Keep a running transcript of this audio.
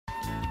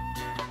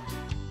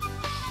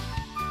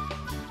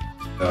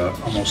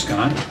almost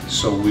gone,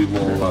 so we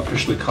will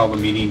officially call the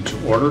meeting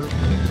to order.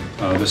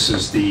 This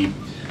is the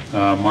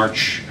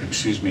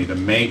the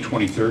May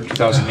 23rd,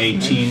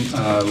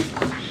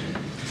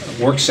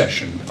 2018 work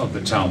session of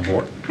the town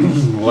board.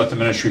 We'll let the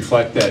minutes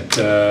reflect that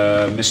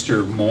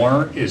Mr.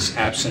 Moore is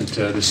absent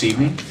this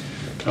evening.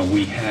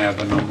 We have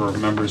a number of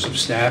members of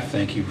staff,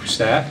 thank you for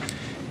staff,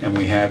 and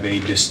we have a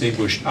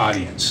distinguished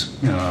audience.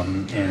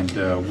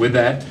 With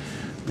that,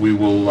 we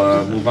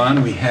will move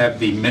on. We have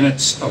the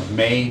minutes of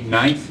May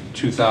 9th,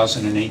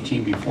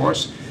 2018 before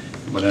us.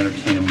 We'll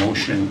entertain a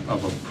motion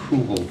of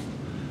approval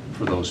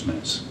for those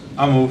minutes.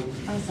 I'll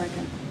move. I'll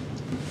second.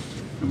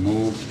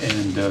 Moved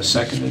and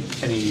seconded.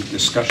 Any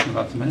discussion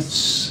about the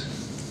minutes?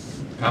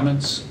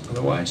 Comments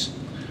otherwise?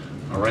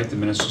 All right, the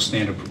minutes will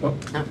stand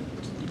approved. No.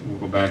 We'll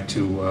go back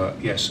to,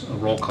 yes, a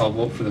roll call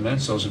vote for the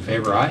minutes. Those in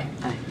favor, aye.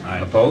 Aye. Aye.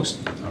 Opposed?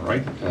 All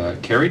right,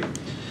 carried.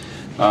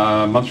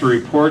 Monthly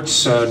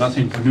reports,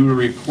 nothing new to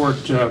report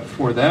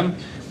for them.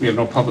 We have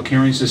no public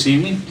hearings this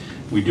evening.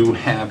 We do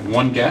have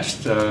one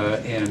guest,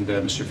 and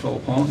Mr.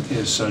 Philippone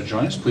is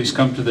joining us. Please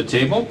come to the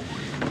table,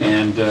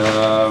 and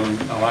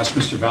I'll ask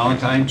Mr.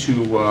 Valentine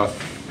to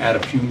add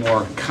a few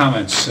more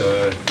comments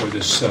for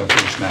this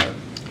first matter.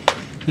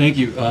 Thank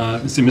you.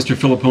 Mr.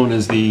 Philippone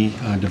is the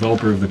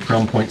developer of the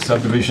Pointe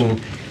subdivision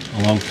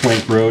along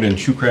Pointe Road and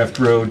Shoecraft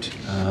Road.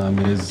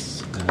 It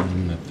is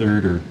in the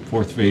third or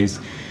fourth phase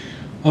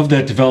of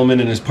that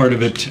development, and as part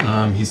of it,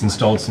 he's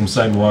installed some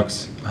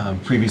sidewalks.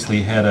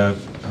 Previously had a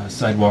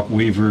sidewalk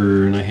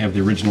waiver, and I have the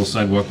original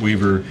sidewalk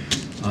waiver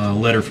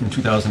letter from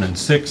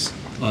 2006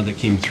 that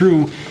came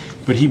through,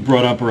 but he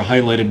brought up or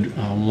highlighted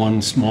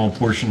one small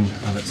portion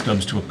that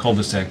stubs to a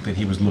cul-de-sac that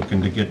he was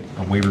looking to get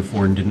a waiver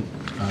for and didn't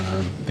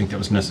think that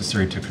was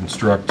necessary to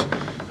construct.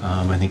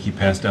 I think he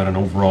passed out an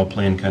overall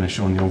plan kind of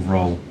showing the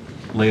overall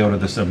layout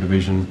of the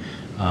subdivision.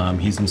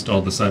 He's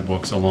installed the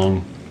sidewalks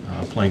along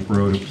Plank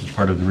Road, which was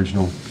part of the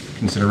original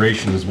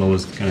consideration, as well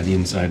as kind of the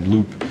inside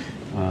loop.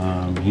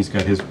 He's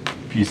got his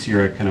piece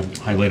here kind of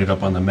highlighted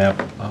up on the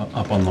map,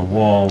 up on the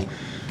wall,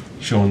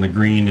 showing the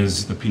green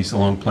is the piece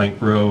along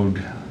Plank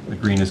Road. The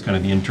green is kind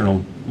of the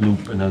internal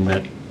loop, and then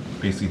that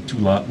basically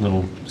two-lot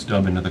little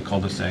stub into the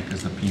cul-de-sac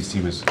is the piece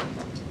he was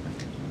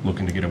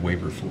looking to get a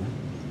waiver for.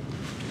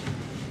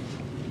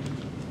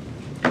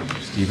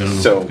 Steve, I don't know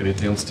if you've got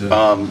anything else to...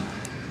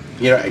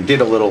 You know, I did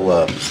a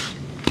little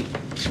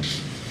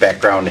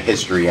background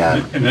history on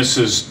And this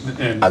is...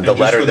 on the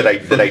letter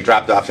that I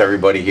dropped off to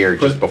everybody here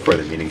just before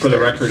the meeting started. For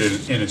the started.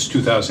 record, and it's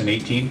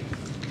 2018?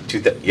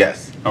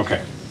 Yes.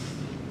 Okay.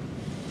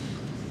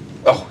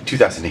 Oh,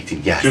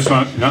 2018, yes.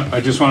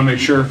 I just want to make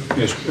sure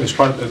as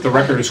part of the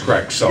record is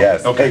correct. So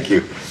Yes, okay. thank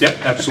you. Yep,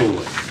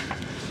 absolutely.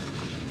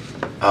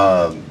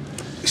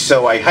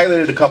 So I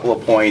highlighted a couple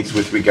of points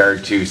with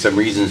regard to some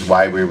reasons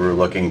why we were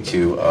looking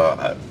to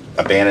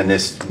abandon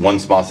this one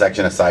small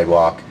section of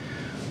sidewalk.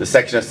 The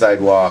section of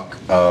sidewalk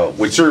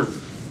would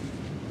serve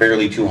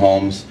barely two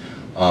homes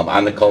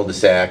on the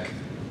cul-de-sac.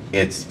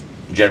 It's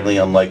generally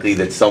unlikely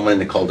that someone in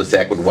the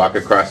cul-de-sac would walk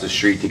across the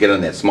street to get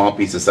on that small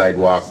piece of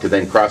sidewalk to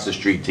then cross the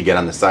street to get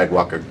on the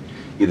sidewalk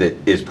that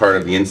is part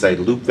of the inside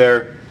loop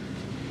there.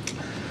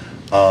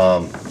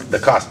 The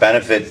cost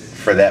benefit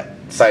for that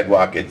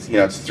sidewalk, it's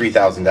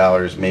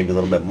 $3,000, maybe a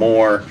little bit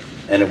more,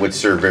 and it would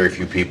serve very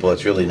few people.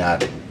 It's really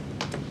not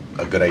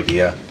a good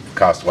idea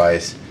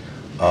cost-wise.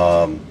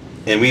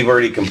 And we've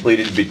already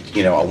completed,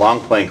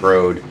 along Plank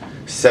Road,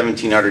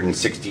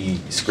 1,760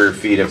 square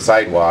feet of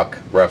sidewalk,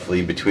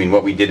 roughly, between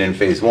what we did in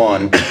phase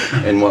 1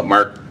 and what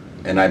Mark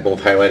and I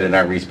both highlighted in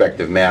our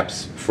respective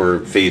maps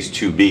for phase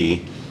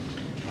 2B,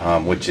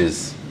 which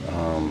is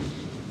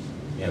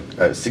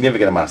a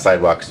significant amount of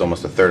sidewalk. It's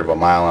almost a third of a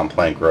mile on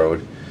Plank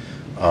Road.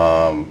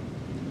 And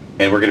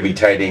we're going to be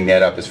tidying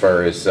that up as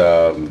far as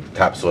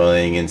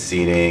topsoiling and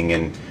seeding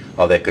and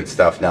all that good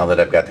stuff now that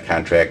I've got the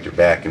contractor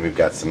back and we've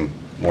got some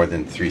more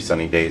than 3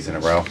 sunny days in a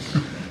row.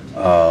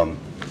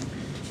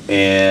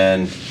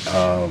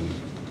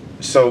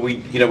 So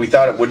we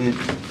thought it wouldn't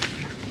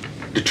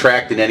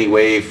detract in any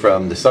way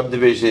from the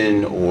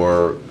subdivision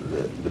or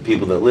the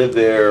people that live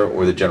there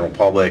or the general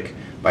public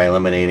by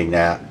eliminating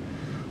that.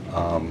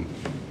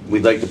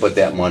 We'd like to put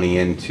that money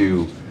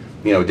into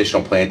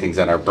additional plantings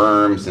on our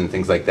berms and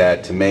things like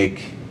that to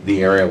make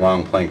the area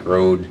along Plank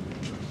Road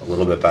a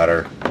little bit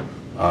better.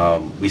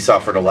 We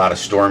suffered a lot of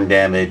storm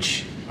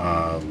damage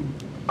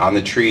on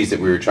the trees that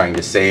we were trying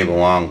to save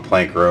along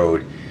Plank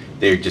Road.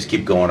 They just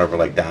keep going over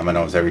like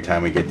dominoes every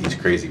time we get these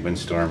crazy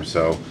windstorms.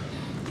 So,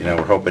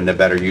 we're hoping to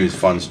better use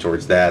funds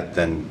towards that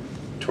than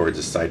towards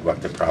a sidewalk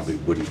that probably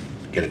wouldn't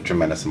get a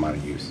tremendous amount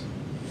of use.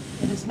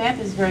 This map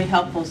is very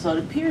helpful. So it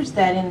appears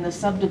that in the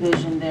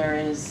subdivision there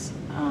is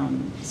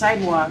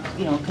sidewalk,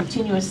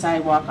 continuous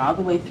sidewalk all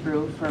the way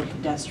through for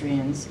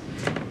pedestrians,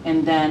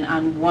 and then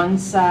on one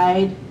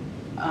side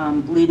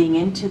leading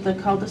into the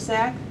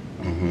cul-de-sac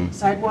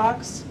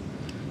sidewalks.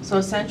 So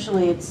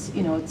essentially, it's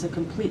it's a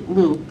complete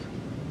loop,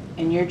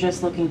 and you're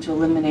just looking to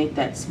eliminate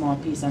that small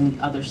piece on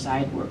the other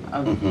side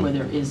where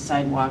there is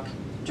sidewalk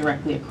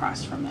directly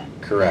across from it.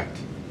 Correct.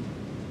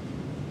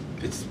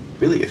 It's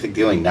really, I think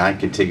the only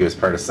non-contiguous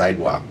part of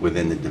sidewalk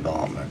within the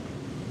development.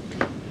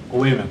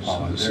 Well, wait a minute, So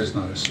Paul. this is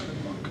not a sidewalk.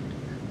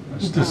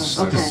 That's This-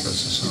 okay. that's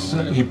its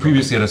own- He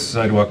previously had a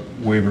sidewalk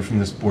waiver from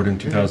this board in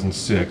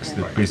 2006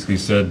 that Right. basically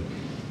said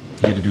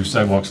he had to do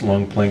sidewalks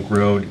along Plank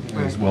Road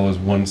as well as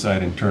one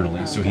side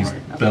internally. So he's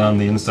Right. been on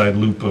the inside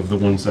loop of the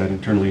one side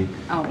internally.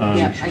 Oh,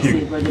 yeah, I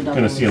see where the double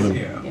Kind of see on is. the,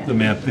 Yeah. the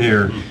map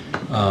there.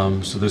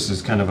 So this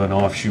is kind of an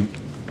offshoot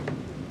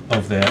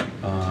of that.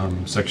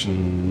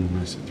 Section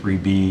is it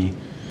 3B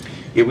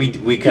Yeah,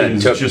 we kind of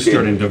is took, just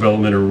starting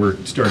development, or we're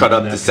starting. cut on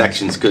up that the piece.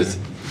 sections because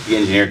the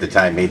engineer at the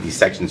time made these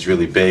sections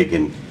really big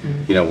and,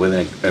 you know,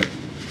 within,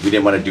 we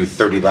didn't want to do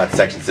 30 lot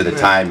sections at a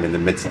time in the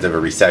midst of a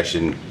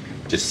recession.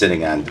 Just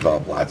sitting on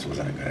developed lots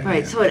wasn't a good idea.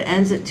 Right, so it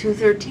ends at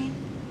 213?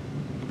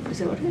 Is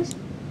that what it is?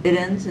 It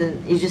ends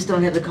and you just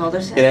don't have the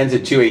cul-de-sac? It ends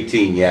at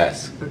 218,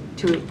 yes. Or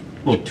 2,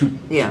 Well,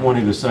 Yeah.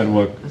 220, the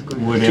sidewalk That's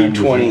good. would end. with-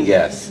 220,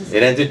 yes.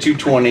 It ends at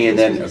 220 and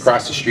then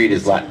across the street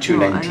is lot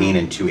 219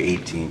 and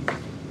 218.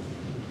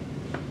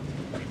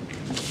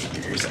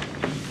 Here's it.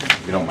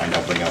 If you don't mind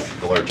opening up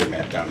the larger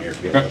map down here.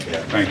 If you have Okay,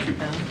 it. thank you.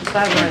 no. The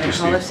bottom line, you, the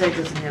Steve. cul-de-sac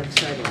doesn't have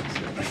sidewalks.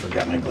 I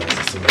forgot my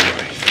glasses, so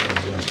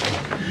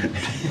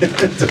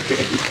It's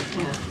okay.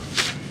 Yeah.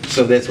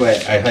 So that's why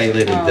I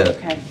highlighted Oh,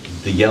 okay.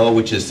 the yellow,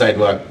 which is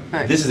sidewalk.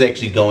 Right. This is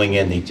actually going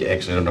in, actually,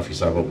 I don't know if you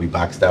saw, but we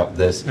boxed out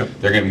this. Yep.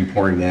 They're gonna be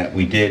pouring that.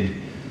 We did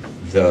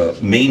the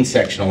main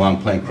section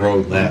along Plank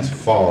Road last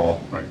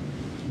fall. Right.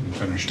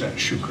 Finish that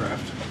Shoecraft.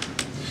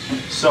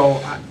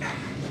 So,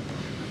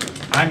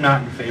 I'm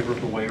not in favor of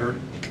the waiver.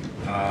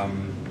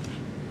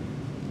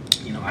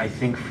 You know, I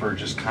think for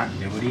just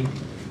continuity,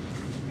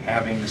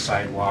 having the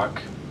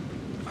sidewalk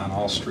on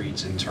all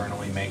streets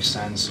internally makes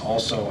sense.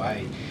 Also,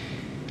 I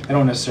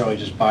don't necessarily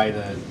just buy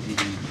the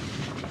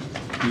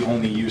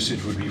only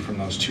usage would be from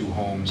those two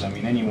homes. I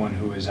mean, anyone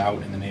who is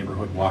out in the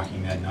neighborhood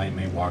walking that night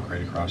may walk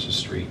right across the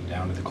street and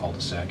down to the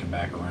cul-de-sac and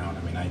back around.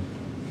 I mean, I'm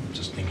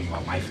just thinking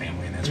about my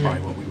family, and that's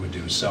probably what we would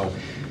do. So,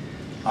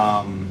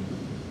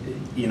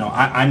 you know,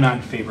 I'm not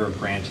in favor of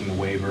granting the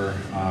waiver,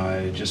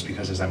 just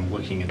because as I'm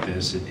looking at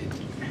this,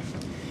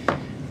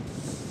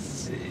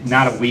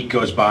 not a week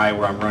goes by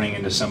where I'm running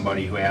into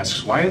somebody who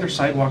asks, why are there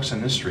sidewalks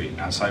on this street,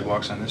 not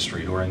sidewalks on this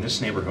street, or in this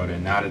neighborhood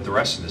and not at the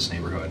rest of this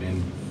neighborhood?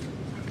 And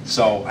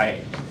so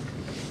I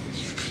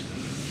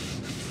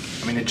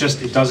mean, it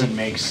doesn't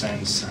make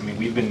sense. I mean,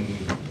 we've been,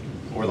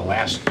 over the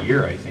last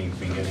year, I think,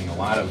 been getting a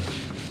lot of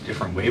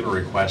different waiver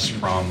requests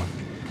from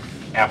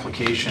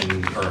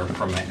application or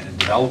from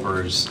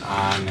developers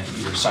on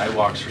either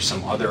sidewalks or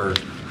some other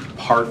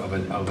part of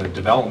a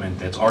development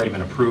that's already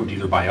been approved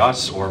either by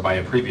us or by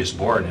a previous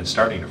board, and it's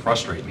starting to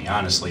frustrate me,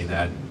 honestly,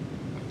 that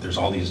there's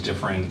all these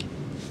different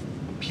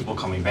people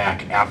coming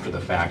back after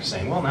the fact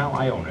saying, well, now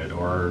I own it,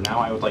 or now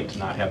I would like to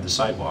not have the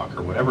sidewalk,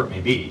 or whatever it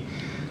may be.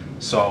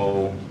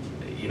 So,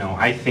 you know,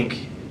 I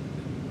think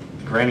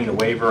granting the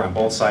waiver on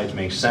both sides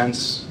makes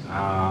sense.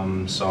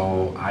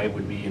 So I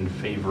would be in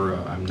favor,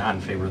 I'm not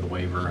in favor of the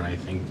waiver, and I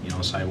think, you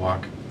know,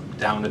 sidewalk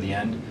down to the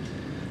end,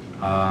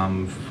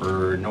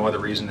 for no other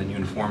reason than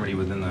uniformity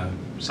within the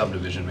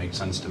subdivision makes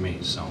sense to me,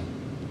 so.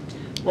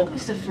 What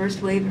was the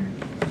first waiver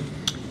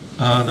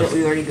The that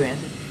we already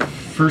granted?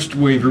 first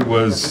waiver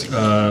was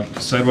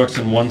sidewalks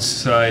on one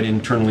side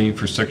internally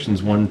for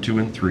sections 1, 2,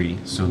 and 3.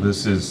 So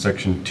this is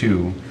section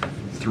 2.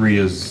 3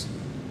 is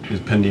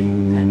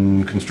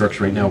pending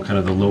construction right now, kind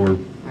of the lower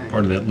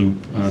part of that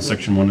loop.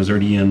 Section 1 is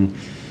already in.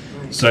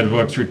 Right.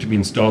 Sidewalks are to be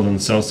installed on the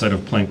south side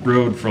of Plank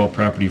Road for all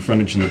property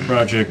frontage in the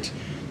project.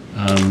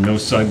 No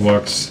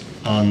sidewalks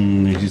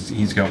on,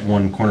 he's got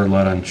one corner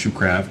lot on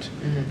Shoecraft.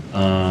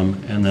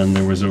 And then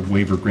there was a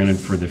waiver granted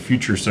for the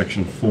future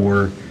section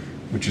 4,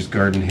 which is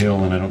Garden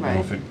Hill, and I don't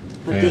know if Right.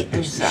 But the it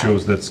inside.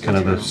 shows that's kind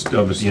of the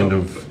stub at the end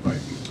of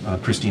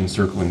Christine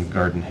Circle and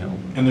Garden Hill.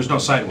 And there's no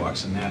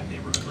sidewalks in that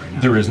neighborhood right now.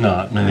 There is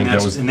not, and I think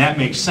that was, And that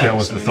makes sense. that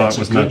was the I mean, thought, that's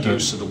a was not good to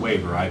use of the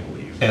waiver, I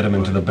believe. add them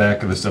into But- the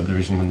back of the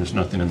subdivision when there's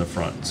nothing in the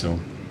front, so.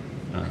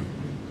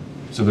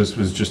 So this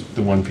was just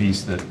the one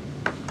piece that,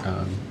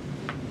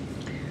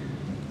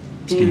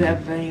 Do you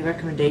have any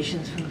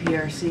recommendations from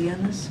PRC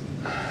on this?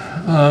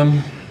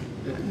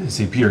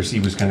 say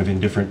PRC was kind of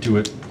indifferent to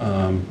it,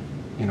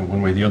 you know,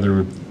 one way or the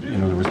other, you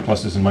know, there was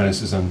pluses and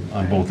minuses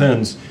on both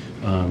ends.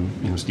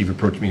 You know, Steve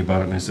approached me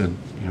about it, and I said,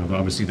 you know,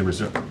 obviously there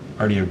was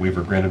already a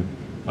waiver granted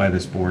by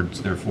this board,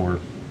 so therefore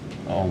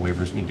all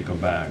waivers need to come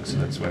back, so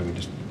that's why we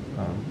just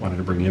wanted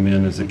to bring him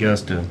in as a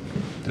guest to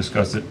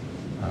discuss it,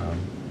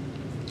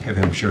 have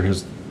him share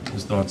his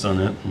thoughts on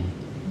it.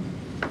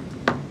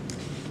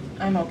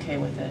 I'm okay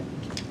with it.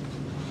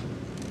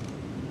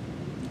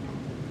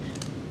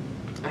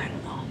 I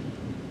don't know.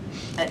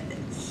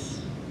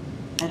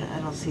 I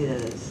don't see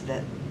that as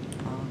that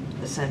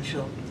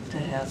essential to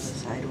have the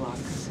sidewalk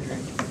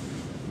considering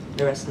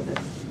the rest of it.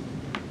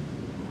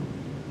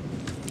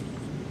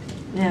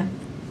 Yeah,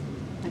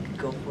 I could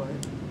go for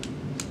it.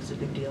 It's a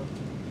big deal.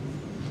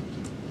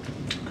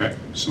 Okay,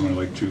 someone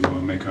would like to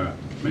make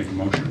a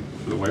motion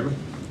for the waiver?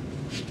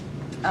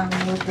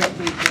 Move that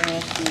we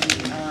grant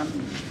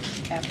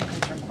the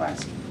applicant's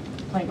request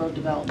Pointe Road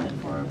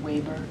Development for a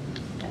waiver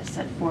as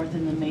set forth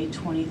in the May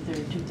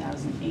 23rd,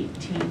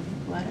 2018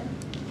 letter.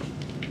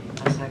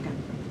 A second.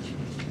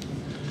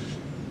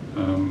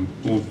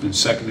 Moved and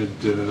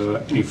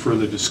seconded. Any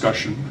further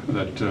discussion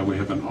that we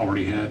haven't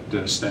already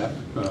had, staff?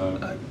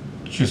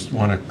 Just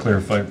want to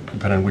clarify,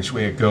 depending on which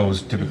way it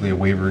goes, typically a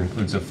waiver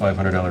includes a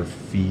 $500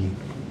 fee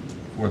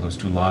for those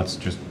 2 lots.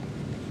 Just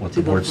what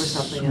To the go for board's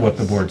something what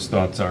the else. board's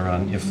thoughts are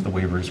on if the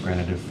waiver is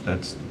granted, if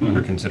that's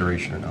under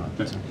consideration or not.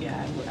 So,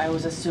 Yeah, I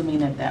was assuming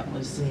that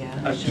was.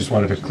 Yeah. I just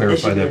wanted to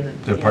clarify It should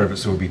that be- that part of it,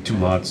 so it would be 2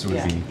 lots, so it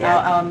Yeah, would be. Yeah.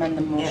 I'll amend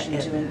the motion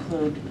Yeah, to yeah.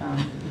 include,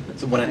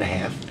 It's a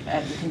 1.5.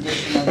 at the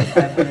condition of the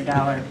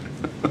 $500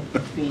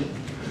 fee.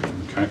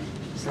 Okay.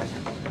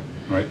 Second.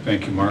 All right,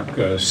 thank you, Mark.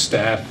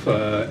 Staff,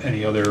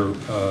 any other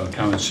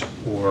comments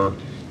or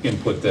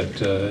input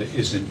that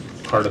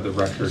isn't part of the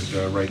record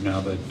right now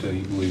that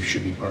you believe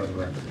should be part of the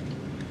record?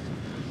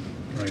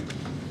 All right,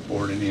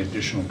 board, any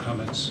additional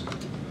comments?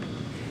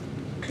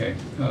 Okay,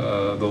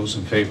 those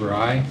in favor,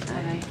 aye.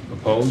 Aye.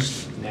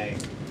 Opposed? Nay.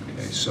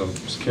 Okay, so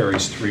it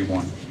carries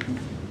 3-1.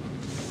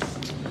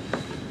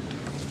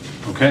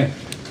 Okay,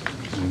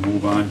 we'll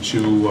move on to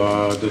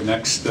the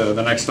next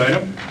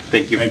item.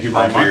 Thank you. Thank you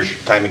very for your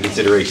much. time and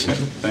consideration.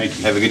 Thank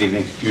you. Have a good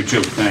evening. You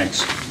too,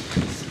 thanks.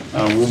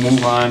 We'll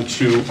move on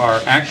to our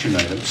action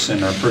items,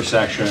 and our first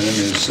action item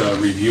is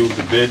review of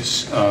the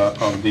bids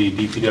of the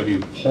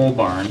DPW pole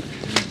barn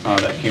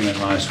that came in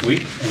last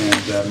week, and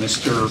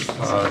Mr.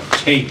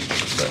 Tate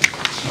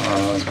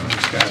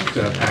has got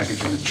a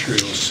package of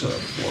materials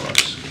for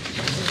us.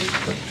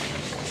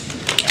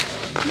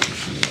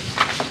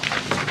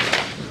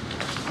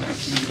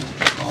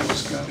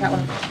 Always got it. That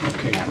one.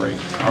 Okay, That great.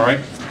 one. All right.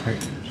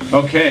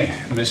 Okay,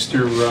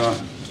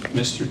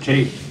 Mr.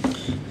 Tate.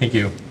 Thank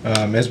you.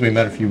 As we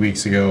met a few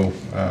weeks ago,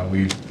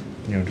 we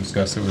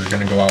discussed that we were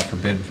going to go out for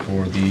bid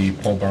for the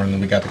pole barn,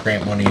 and we got the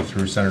grant money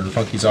through Senator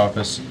Funky's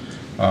office.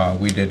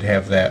 We did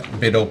have that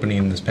bid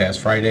opening this past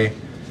Friday,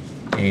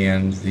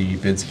 and the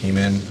bids came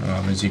in.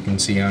 As you can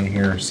see on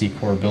here,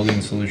 Secor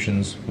Building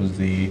Solutions was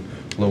the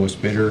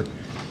lowest bidder.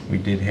 We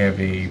did have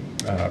a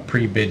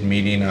pre-bid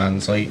meeting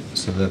on site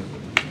so that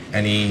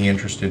any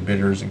interested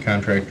bidders and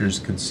contractors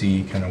could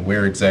see kind of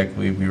where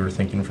exactly we were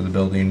thinking for the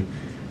building.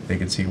 They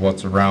could see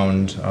what's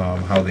around,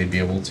 how they'd be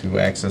able to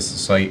access the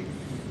site,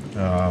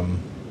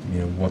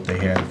 what they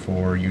had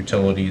for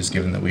utilities,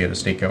 given that we had a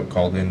stakeout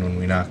called in when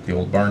we knocked the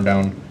old barn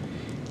down.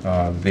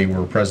 They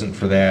were present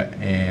for that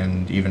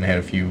and even had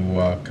a few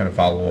kind of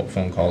follow-up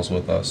phone calls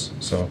with us.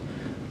 So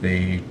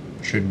they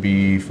should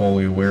be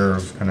fully aware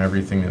of kind of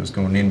everything that was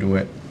going into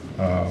it,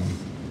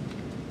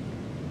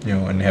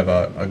 and have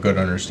a good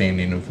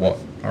understanding of what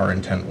our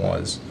intent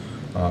was.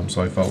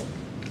 So I felt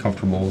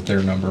comfortable with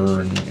their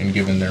number and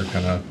given their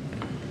kind of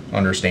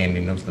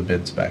understanding of the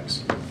bid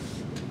specs.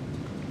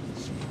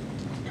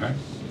 Okay.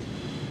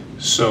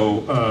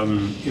 So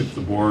if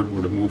the board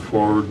were to move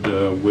forward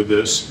with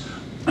this,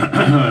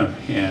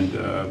 and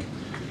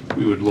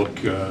we would look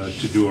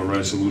to do a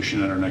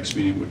resolution at our next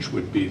meeting, which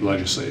would be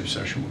legislative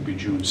session, would be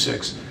June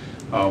 6th.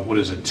 What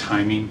is a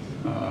timing?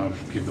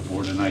 Give the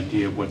board an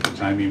idea of what the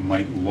timing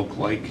might look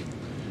like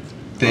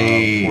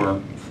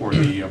for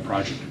the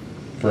project.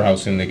 For how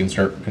soon they can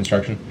start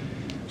construction?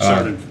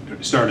 Start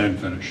and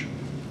finish.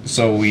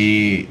 So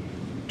we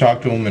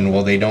talked to them, and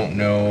while they don't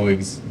know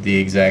the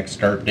exact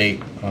start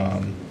date,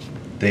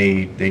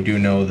 they do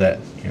know that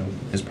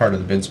as part of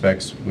the bid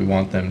specs, we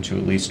want them to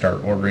at least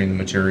start ordering the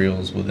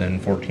materials within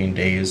 14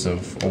 days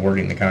of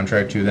awarding the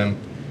contract to them.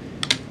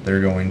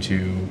 They're going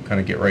to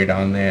kind of get right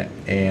on that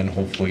and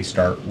hopefully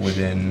start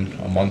within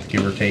a month,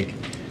 give or take,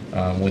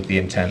 with the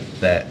intent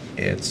that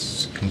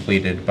it's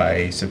completed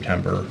by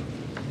September.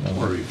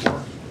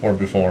 Or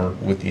before,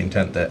 with the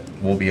intent that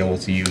we'll be able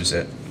to use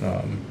it,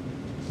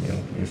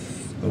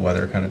 if the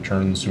weather kind of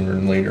turns sooner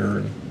than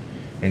later,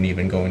 and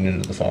even going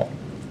into the fall.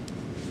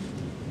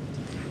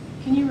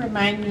 Can you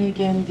remind me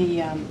again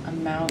the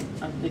amount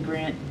of the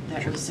grant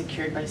that was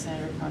secured by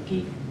Senator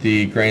Funky?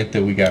 The grant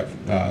that we got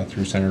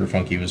through Senator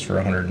Funky was for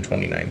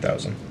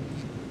 $129,000.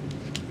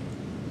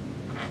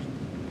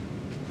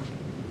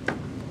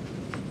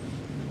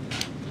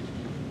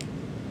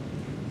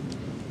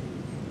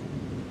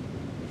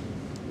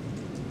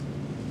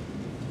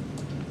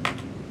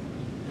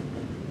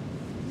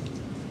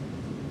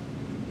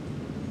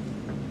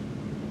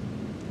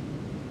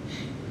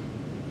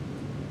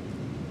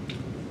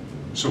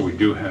 So we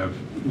do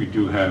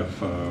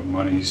have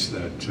monies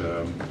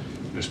that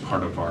as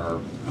part of our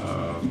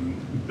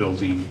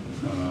building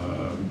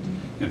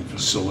and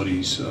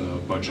facilities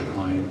budget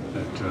line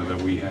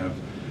that we have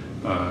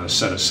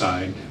set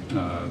aside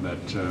that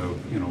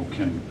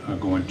can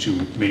go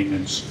into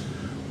maintenance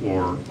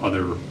or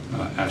other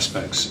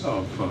aspects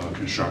of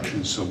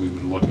construction. So we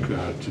would look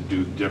to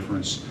do the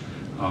difference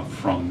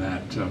from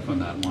that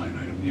line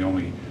item. The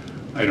only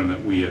item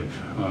that we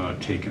have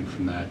taken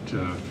from that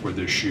for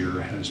this year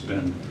has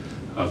been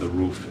the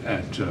roof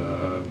at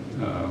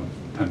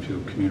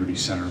Penfield Community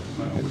Center,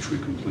 which we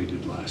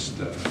completed last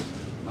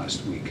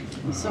week.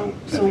 So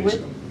 10 days with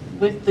ago.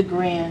 with the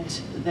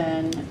grant,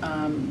 then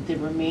the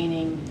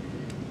remaining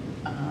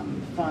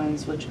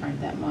funds, which aren't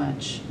that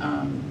much,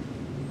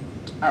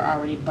 are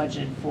already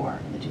budgeted for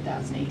in the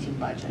 2018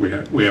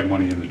 budget. We have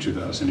money in the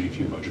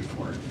 2018 budget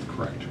for it,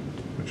 correct.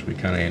 Which we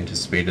kind of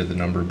anticipated the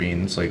number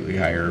being slightly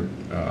higher.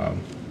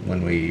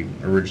 When we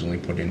originally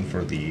put in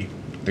for the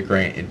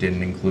grant, it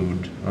didn't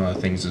include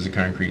things as a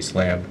concrete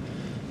slab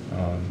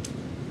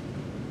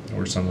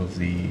or some of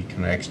the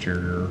kind of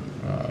exterior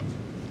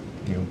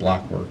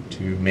block work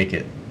to make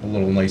it a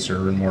little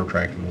nicer and more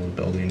attractive to the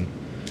building,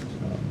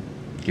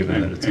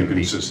 given that it's going to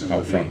be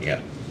out front. Yeah.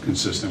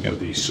 Consistent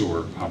with the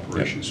sewer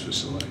operations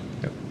facility.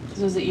 Yep.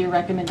 So is it your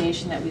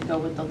recommendation that we go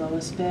with the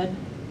lowest bid?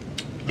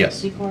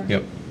 Yes. Secor?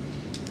 Yep.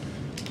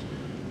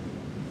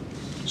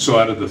 So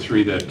out of the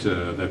three that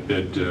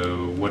bid,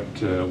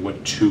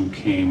 what two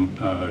came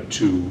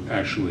to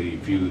actually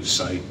view the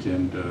site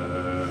and?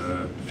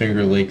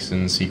 Finger Lakes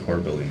and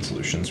Secor Building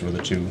Solutions were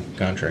the two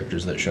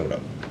contractors that showed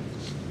up.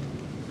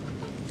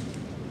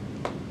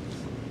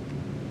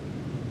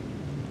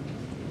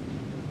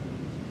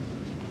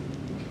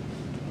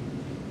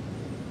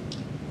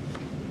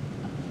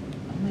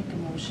 I'll make a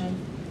motion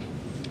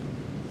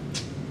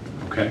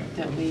Okay.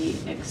 that we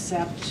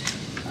accept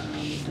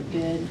the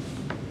bid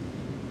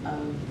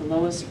of the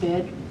lowest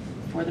bid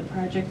for the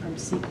project from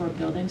Secor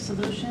Building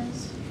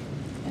Solutions,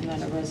 and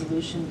that a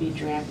resolution be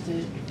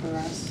drafted for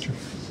us. Sure.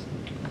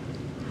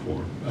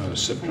 For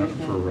September,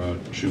 for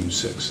June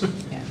 6th.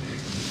 Yeah.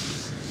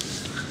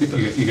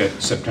 You got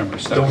September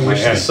stuff. Don't in my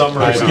wish the head.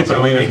 summer I is know. skipping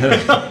away. All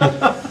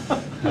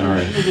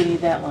right. I think we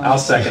need that long. I'll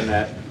second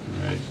that.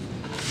 All right.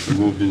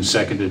 Moved and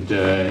seconded.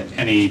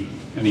 Any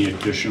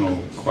additional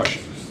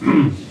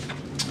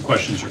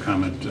questions or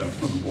comment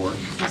from the board?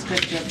 Just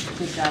good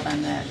job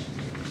on that,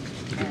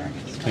 Eric.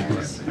 as far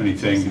as-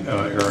 Anything,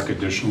 Eric,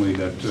 additionally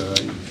that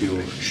you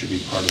feel should be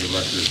part of the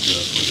record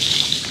for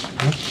this?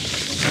 Okay.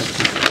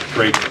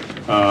 Great.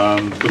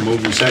 Been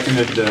moved and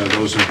seconded.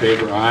 Those in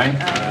favor, aye.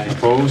 Aye.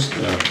 Opposed?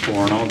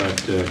 4-0. That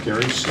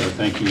carries.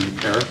 Thank you,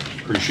 Eric.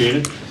 Appreciate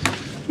it.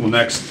 We'll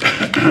next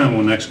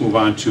move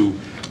on to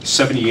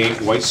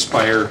 78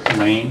 Whitespire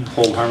Lane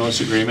hold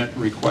harmless agreement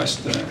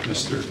request.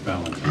 Mr.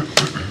 Valentine.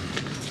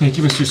 Thank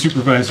you, Mr.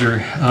 Supervisor.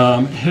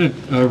 Had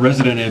a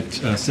resident at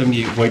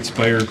 78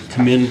 Whitespire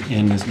come in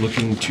and is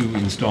looking to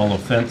install a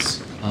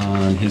fence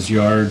on his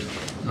yard.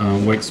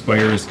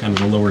 Whitespire is kind of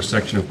the lower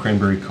section of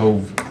Cranberry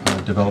Cove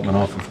development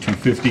off of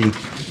 250.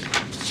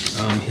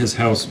 His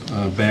house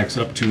backs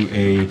up to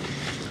a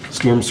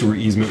storm sewer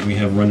easement we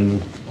have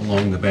running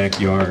along the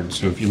backyard.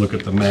 So if you look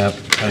at the map,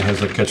 it kind of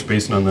has a catch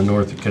basin on the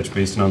north, a catch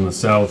basin on the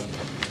south.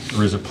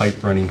 There is a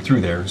pipe running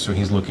through there, so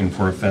he's looking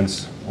for a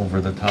fence over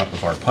the top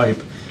of our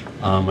pipe.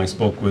 I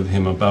spoke with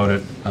him about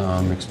it,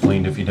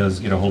 explained if he does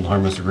get a hold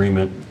harmless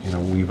agreement,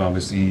 we've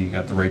obviously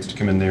got the rights to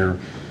come in there,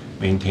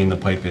 maintain the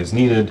pipe as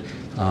needed.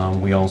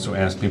 We also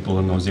ask people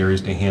in those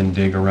areas to hand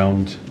dig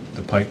around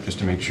the pipe just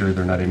to make sure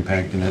they're not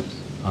impacting it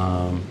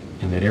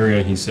in that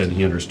area. He said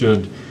he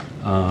understood.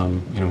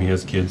 He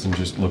has kids and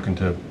just looking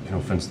to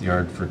fence the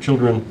yard for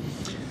children.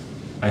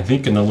 I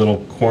think in the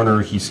little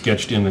corner he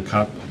sketched in the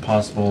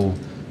possible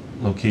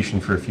location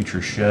for a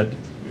future shed.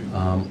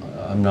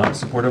 I'm not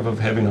supportive of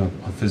having a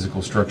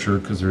physical structure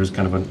because there is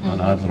kind of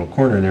an odd little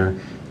corner there.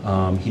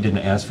 He didn't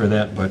ask for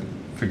that, but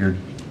figured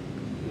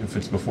if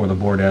it's before the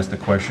board, ask the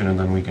question and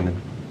then we can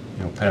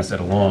pass that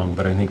along.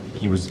 But I think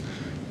he was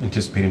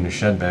anticipating a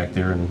shed back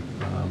there, and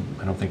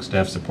I don't think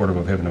staff's supportive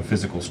of having a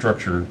physical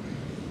structure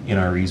in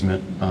our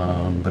easement,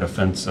 but a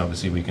fence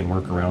obviously we can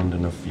work around,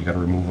 and if you got to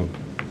remove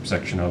a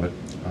section of it,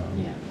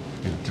 Yeah.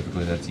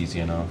 typically that's easy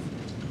enough.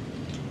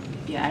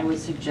 Yeah, I would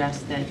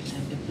suggest that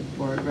if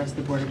the rest of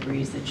the board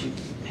agrees that you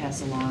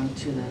pass along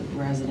to the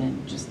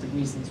resident just the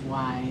reasons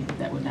why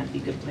that would not be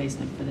good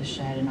placement for the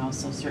shed, and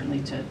also certainly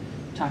to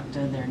talk to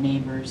their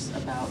neighbors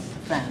about the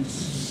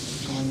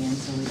fence going in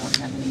so we don't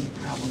have any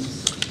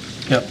problems.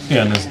 Yep,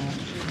 yeah, and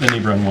the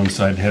neighbor on one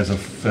side has a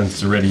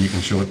fence already. You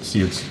can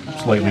see it's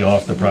slightly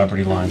off the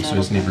property line, so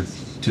his neighbor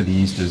to the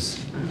east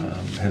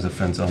has a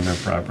fence on their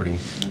property.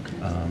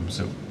 Okay.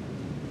 So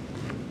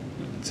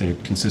it's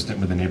consistent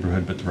with the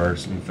neighborhood, but there are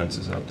some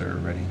fences out there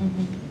already.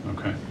 Mhm.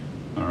 Okay.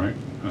 All right.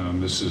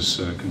 This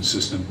is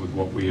consistent with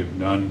what we have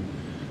done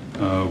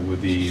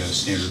with the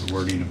standard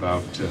wording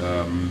about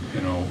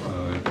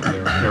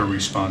their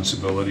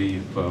responsibility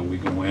if we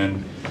go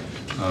in.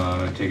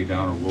 Take it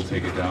down, or we'll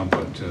take it down,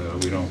 but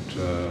we don't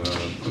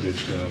put it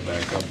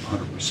back up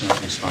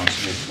 100%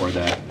 responsible for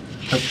that.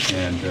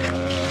 And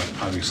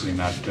obviously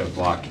not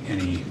block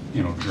any,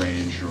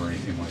 drainage or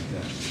anything like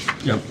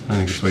that. Yep, I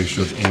think that's why you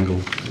showed the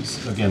angle.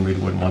 Again, we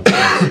wouldn't want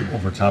that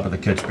over top of the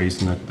catch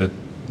basin, that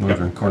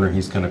northern corner.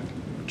 He's kind of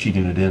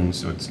cheating it in,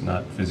 so it's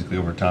not physically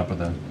over top of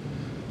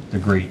the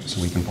grate,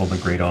 so we can pull the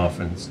grate off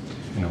and it's,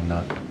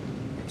 not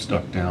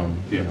stuck down,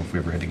 if we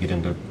ever had to get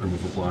in to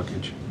remove a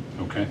blockage.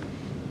 Okay.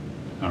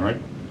 All right.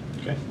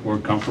 Okay. We're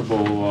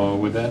comfortable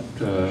with that.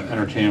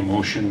 Entertain a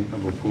motion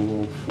of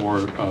approval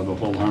for the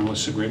hold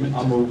harmless agreement.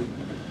 I'll move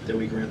that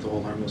we grant the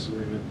whole harmless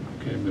agreement.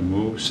 Okay, been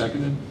moved,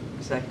 seconded.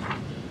 Second.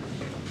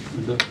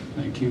 Linda,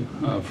 thank you.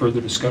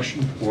 Further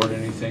discussion? Board,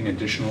 anything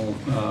additional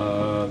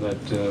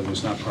that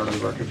was not part of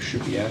the record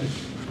should be added?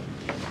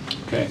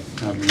 Okay,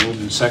 moved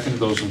and seconded.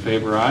 Those in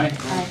favor, aye.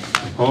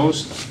 Aye.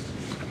 Opposed?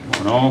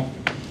 1-0.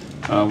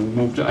 We'll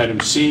move to item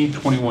C,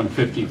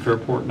 2150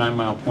 Fairport, 9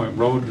 Mile Point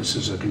Road. This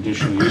is a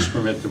conditional use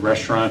permit. The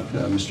restaurant,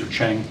 Mr.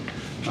 Cheng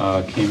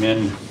came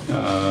in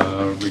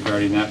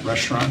regarding that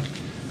restaurant.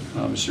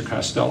 Mr.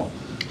 Costello.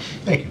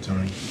 Thank you,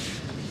 Tony.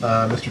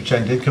 Mr.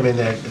 Chen did come in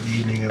the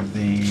evening of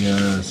the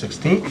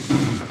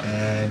 16th,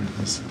 and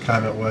his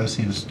comment was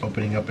he was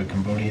opening up a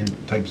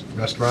Cambodian-type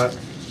restaurant,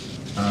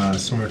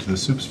 similar to the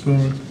Soup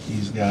Spoon.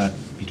 He's got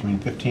between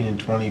 15 and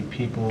 20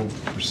 people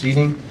for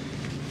seating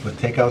with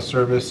takeout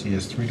service. He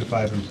has 3 to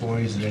 5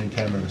 employees at any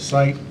time on the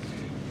site,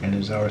 and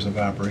his hours of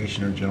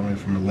operation are generally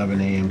from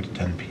 11 a.m. to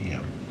 10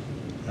 p.m.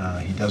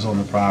 He does own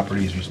the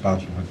property. He's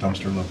responsible for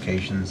dumpster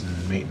locations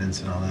and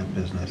maintenance and all that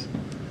business.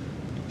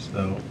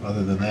 So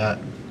other than that,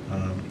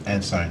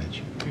 and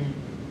signage.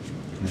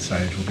 And the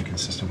signage will be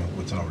consistent with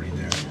what's already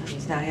there.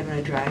 He's not having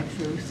a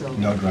drive-through, so.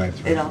 No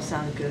drive-through. It all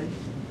sounded good,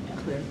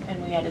 clear.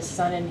 And we had his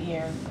son in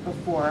here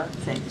before.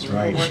 Thank That's you.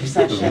 right. The work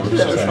session. The work He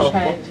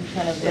session.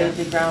 kind of laid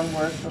the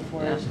groundwork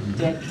before his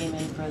dad came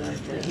in for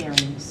the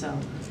hearing, so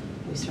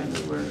we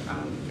certainly were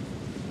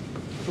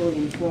fully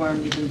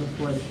informed even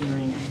before the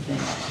hearing, I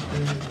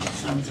think. It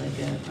sounds like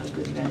a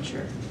good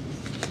venture.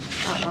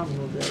 I'll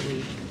move that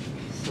we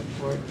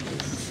support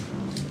this,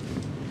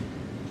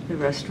 the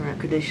restaurant,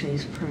 conditional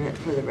use permit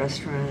for the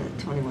restaurant at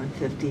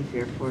 2150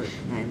 Fairport,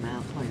 9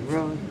 Mile Point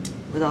Road,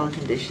 with all the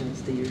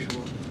conditions, the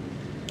usual,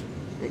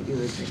 that you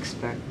would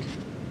expect.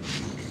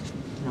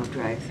 No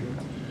drive-through.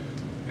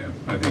 Yeah,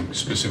 I think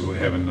specifically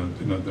having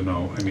the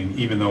no, I mean,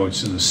 even though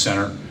it's in the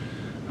center,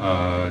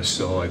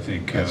 still I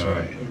think, That's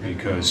right.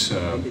 because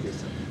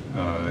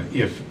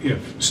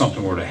if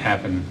something were to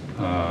happen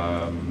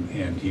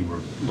and he were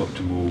look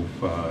to move,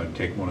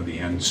 take one of the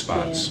end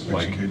spots, Yeah.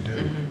 like Which you could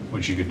do.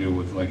 what you could do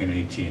with like an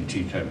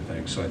AT&T type of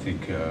thing. So I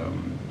think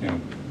you know,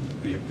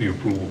 the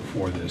approval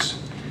for this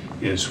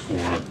is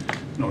for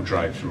no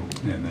drive-through,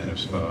 and then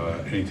if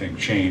anything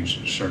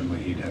changed, certainly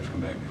he'd have to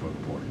come back before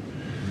the board.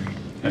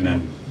 And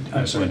then,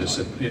 as Linda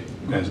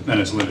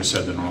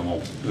said, the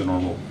normal,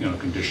 you know,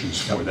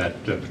 conditions for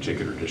that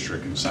particular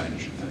district and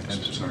signage and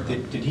things. So,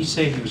 Did he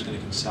say he was going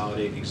to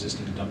consolidate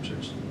existing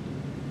dumpsters?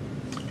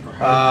 Or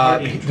how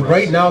did he address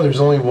Right it? now, there's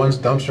only one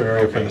dumpster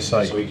area for Okay, the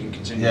site. So he can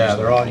continue. Yeah, using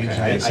they're all them.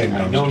 using Okay, that same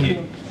I know dumpster. he,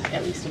 You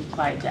at least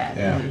implied that,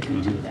 Yeah. that we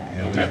could do that.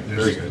 Yeah, yeah. Okay,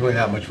 very there's good. really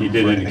not much He room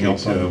did for anything indicate,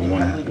 else other than one-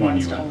 that. He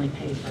wants to only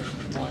pay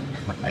for one.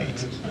 Right.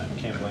 I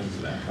can't blame him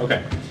for that.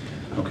 Okay,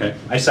 Okay,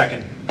 I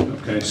second.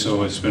 okay,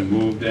 so it's been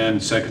moved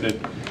and seconded.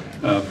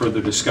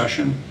 Further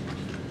discussion?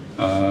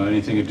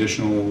 Anything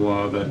additional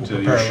We'll that you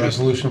prepare a should?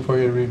 resolution for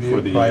you to For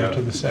review the, prior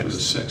to the for the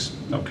 6th.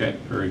 6th. Okay,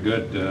 very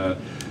good.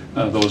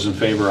 Those in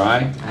favor,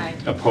 aye. Aye.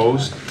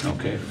 Opposed?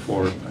 Okay,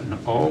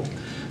 4-0.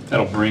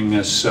 That'll bring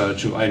us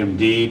to item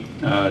D,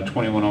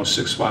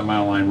 2106 5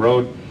 Mile Line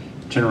Road,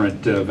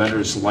 itinerant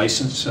vendor's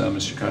license.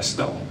 Mr.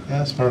 Costello.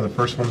 Yeah, it's one of the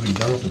first ones we've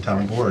done with the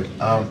town board.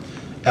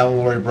 Alan and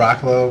Lori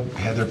Brocklow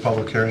had their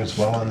public hearing as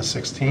well on the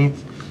 16th,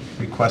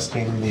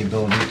 requesting the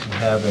ability to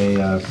have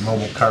a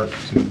mobile cart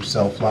to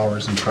sell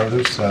flowers and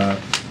produce.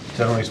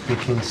 Generally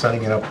speaking,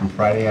 setting it up from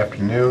Friday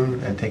afternoon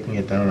and taking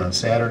it down on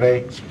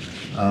Saturday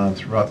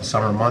throughout the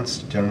summer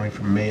months, generally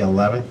from May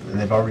 11th. And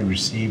they've already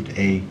received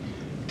a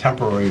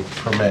temporary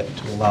permit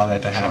to allow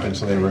that to happen,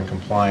 so they were in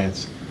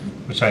compliance,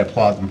 which I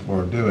applaud them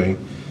for doing.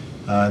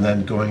 And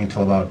then going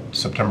until about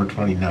September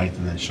 29th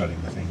and then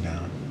shutting the thing down.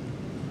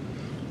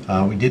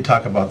 We did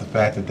talk about the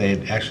fact that they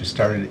had actually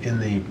started in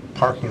the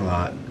parking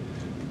lot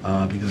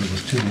because it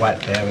was too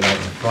wet to have it out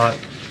in the front.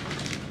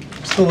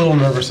 Still a little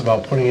nervous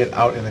about putting it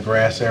out in the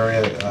grass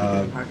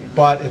area,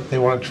 but if they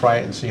want to try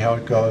it and see how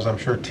it goes, I'm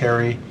sure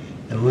Terry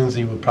and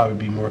Lindsay would probably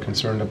be more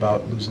concerned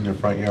about losing their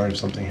front yard if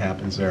something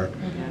happens there,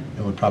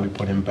 and would probably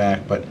put him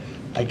back. But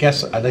I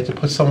guess I'd like to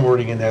put some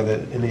wording in there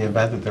that in the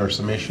event that there are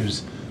some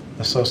issues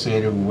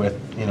associated with,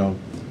 you know,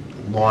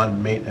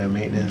 lawn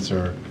maintenance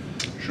or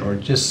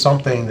just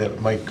something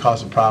that might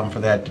cause a problem for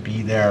that to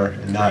be there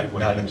and not,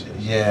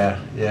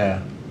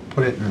 yeah,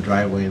 put it in the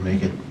driveway and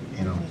make it,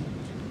 you know,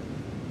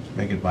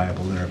 make it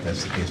viable there if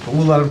that's the case. But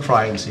we'll let them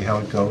try and see how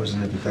it goes,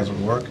 and if it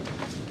doesn't work,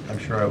 I'm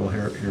sure I will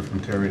hear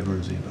from Terry and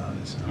Lindsay about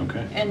it. So.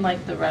 Okay. And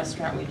like the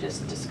restaurant we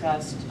just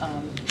discussed,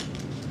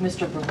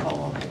 Mr.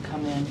 Bracolo had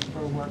come in for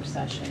a work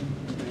session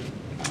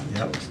to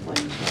Yep. explain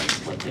to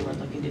us what they were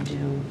looking to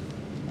do,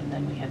 and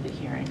then we had the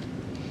hearing.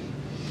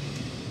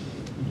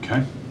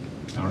 Okay,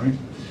 all right.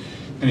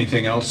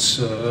 Anything else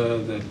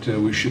that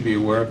we should be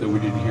aware of that we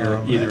didn't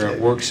hear either at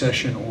work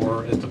session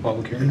or at the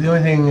public hearing? The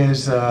only thing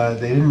is, they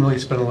didn't really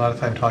spend a lot of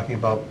time talking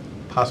about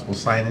possible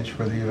signage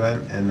for the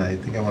event, and I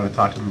think I want to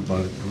talk to them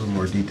about it in a little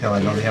more detail.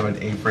 I know they have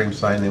an A-frame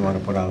sign they want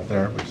to put out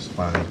there, which is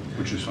fine.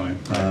 Which is fine.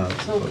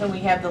 So can we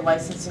have the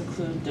license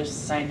include the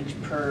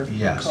signage per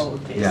Yes,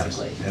 code, yes,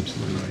 basically?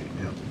 absolutely right,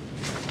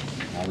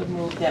 yeah. I would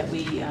move that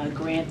we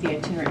grant the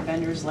itinerant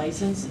vendor's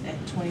license at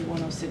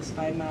 2106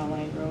 5 Mile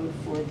Line Road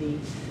for the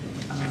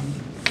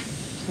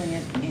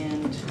plant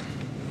and,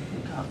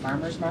 we call it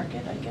farmer's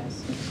market, I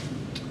guess.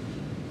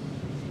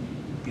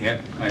 Yeah,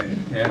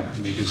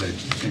 because I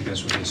think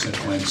that's what they said,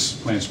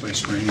 plants by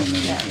spring, and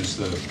then Yeah. as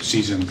the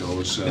season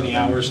goes. And the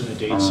hours and the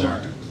dates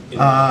are?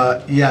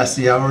 Yes,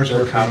 the hours They're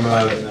were from,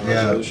 codified in the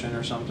yeah. resolution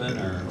or something,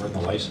 or in the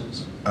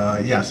license?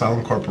 Yes, I'll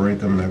incorporate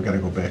them, and I've got to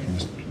go back and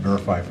just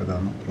verify for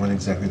them when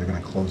exactly they're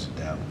going to close it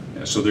down.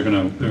 Yeah, so they're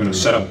gonna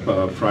set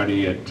up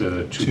Friday at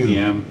 2 2.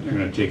 PM. They're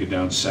gonna take it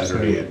down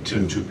Saturday at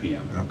 2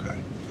 PM. Okay.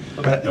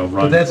 They'll But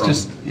run that's from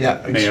just,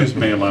 yeah, May excuse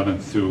me.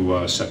 11th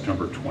through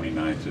September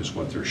 29th is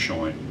what they're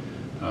showing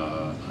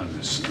on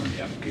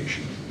the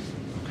application.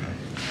 Okay.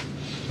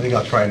 I think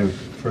I'll try to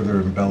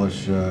further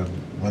embellish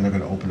when they're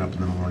going to open up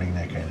in the morning,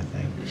 that kind of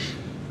thing.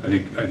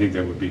 I think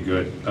that would be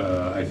good.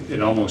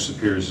 It almost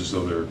appears as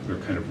though they're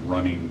kind of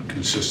running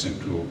consistent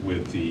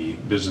with the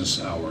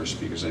business hours,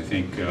 because I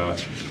think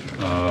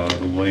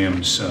the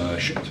Williams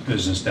shut the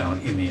business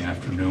down in the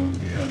afternoon.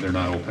 Yeah. They're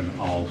not open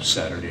all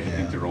Saturday. I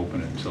think Yeah. they're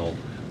open until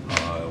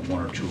 1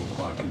 or 2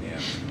 o'clock in the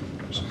afternoon.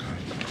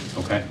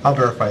 Okay? I'll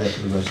verify that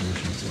for the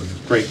resolution for you.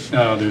 Great.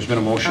 There's been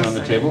a motion on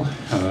the I'll table.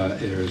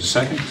 There's a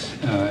second.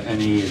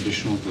 Any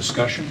additional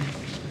discussion?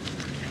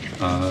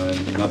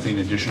 Nothing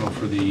additional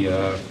for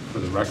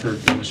the record,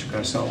 Mr.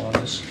 Costello, on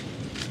this?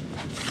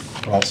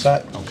 All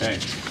set? Okay.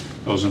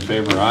 Those in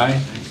favor, aye.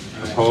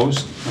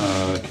 Opposed?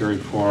 Carried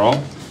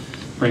 4-0.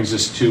 Brings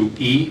us to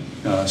E,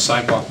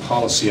 sidewalk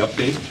policy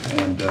update,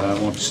 and I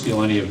won't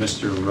steal any of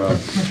Mr.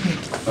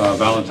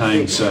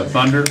 Valentine's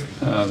thunder.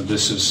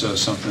 This is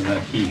something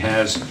that he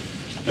has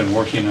been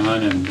working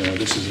on, and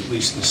this is at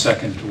least the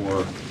second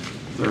or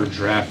third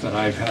draft that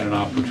I've had an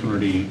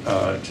opportunity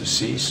to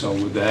see. So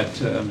with that,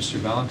 Mr.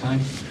 Valentine,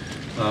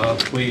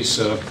 please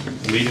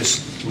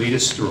lead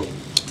us through.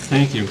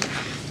 Thank you.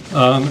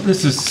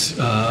 This is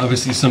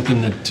obviously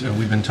something that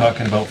we've been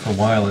talking about for a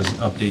while as an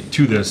update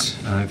to this.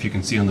 If you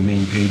can see on the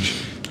main page,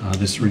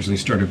 this originally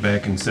started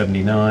back in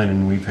 '79,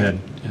 and we've had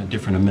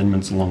different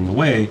amendments along the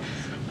way.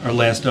 Our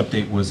last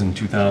update was in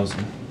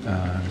 2000.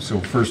 So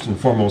first and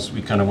foremost,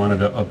 we kind of wanted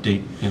to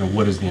update,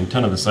 what is the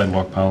intent of the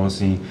sidewalk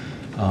policy.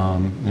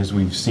 As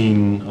we've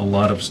seen a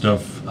lot of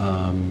stuff,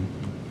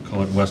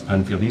 call it West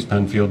Penfield, East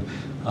Penfield.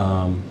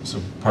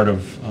 So part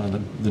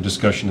of the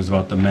discussion is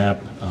about the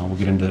map. We'll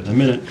get into that in a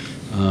minute.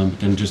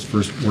 And just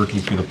first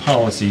working through the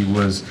policy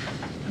was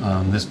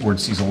this board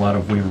sees a lot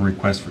of waiver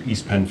requests for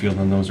East Penfield,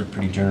 and those are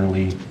pretty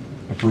generally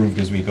approved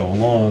as we go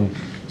along.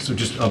 So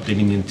just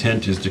updating the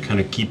intent is to kind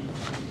of keep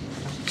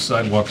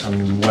sidewalks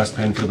on West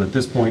Penfield at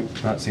this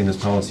point. Not saying this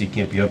policy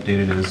can't be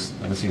updated as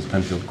obviously as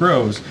Penfield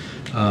grows,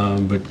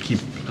 but keep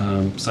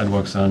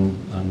sidewalks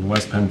on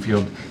West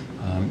Penfield.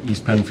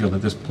 East Penfield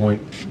at this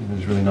point,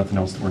 there's really nothing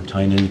else that we're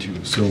tying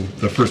into. So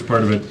the first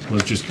part of it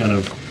was just kind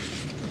of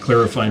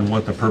clarifying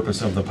what the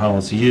purpose of the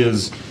policy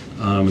is.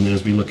 And then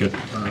as we look at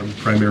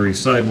primary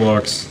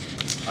sidewalks,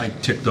 I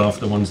ticked off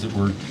the ones that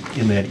were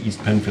in that East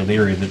Penfield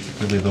area, that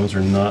really those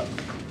are not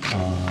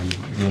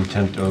the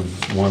intent of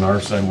our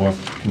sidewalk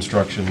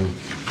construction,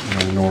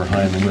 nor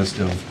high on the list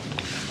of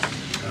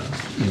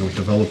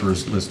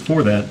developers list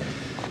for that.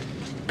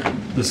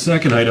 The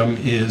second item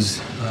is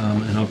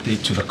an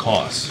update to the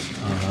costs.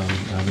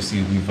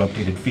 Obviously, we've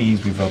updated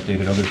fees, we've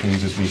updated other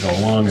things as we go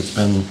along. It's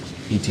been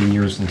 18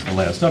 years since the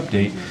last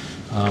update.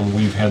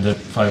 We've had that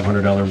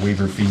 $500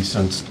 waiver fee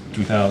since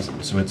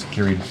 2000, so it's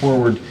carried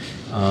forward.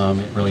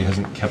 It really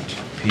hasn't kept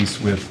pace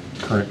with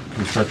current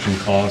construction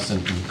costs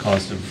and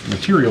cost of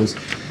materials.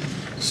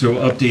 So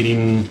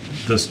updating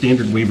the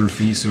standard waiver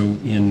fee, so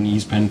in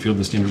East Penfield,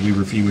 the standard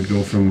waiver fee would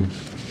go from,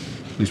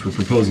 at least we're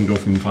proposing, go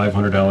from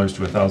 $500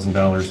 to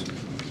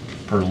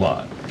 $1,000 per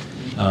lot.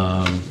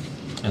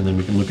 And then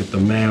we can look at the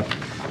map.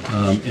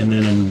 And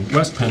then in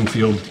West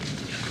Penfield,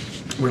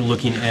 we're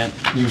looking at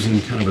using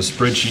kind of a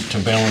spreadsheet to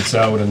balance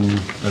out, and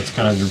that's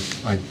kind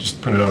of, I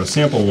just printed out a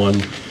sample one.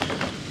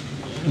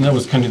 And that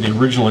was kind of the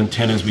original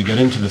intent as we got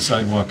into the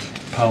sidewalk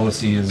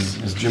policy,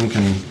 as Jim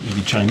can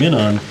maybe chime in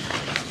on,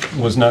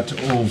 was not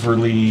to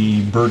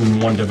overly burden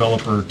one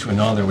developer to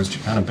another, was to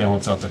kind of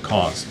balance out the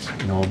cost.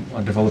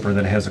 A developer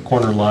that has a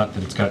corner lot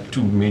that it's got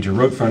 2 major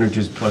road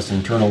frontages plus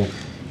internal,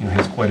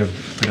 has quite a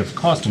bit of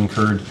cost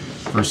incurred,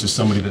 versus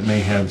somebody that may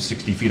have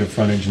 60 feet of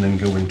frontage and then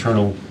go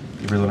internal,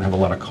 they really don't have a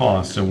lot of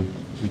cost. So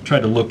we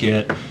tried to look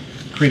at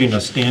creating a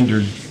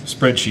standard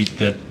spreadsheet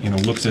that,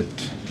 looks at,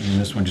 and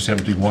this one just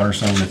happens to be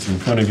Watersound that's in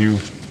front of you.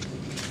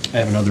 I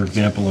have another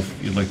example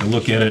if you'd like to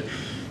look at it.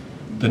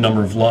 The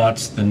number of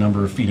lots, the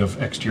number of feet of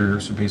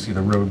exterior, so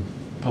basically the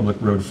public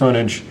road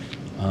frontage,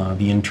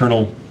 the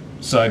internal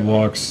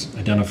sidewalks,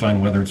 identifying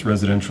whether it's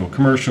residential or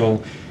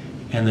commercial,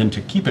 and then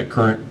to keep it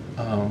current,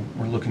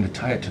 we're looking to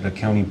tie it to the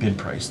county bid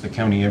price. The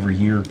county every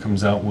year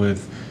comes out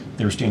with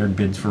their standard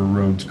bids for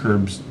roads,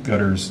 curbs,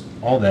 gutters,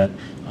 all that,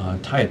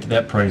 tie it to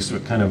that price so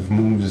it kind of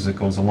moves as it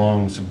goes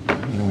along, so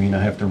we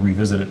not have to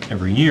revisit it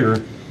every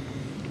year.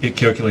 It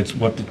calculates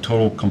what the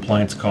total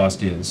compliance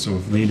cost is. So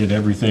if they did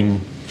everything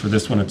for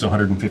this one, it's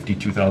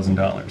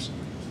 $152,000.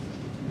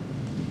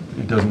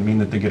 it doesn't mean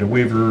that they get a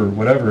waiver or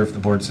whatever. If the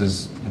board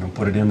says,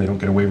 put it in, they don't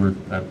get a waiver,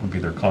 that would be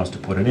their cost to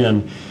put it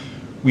in.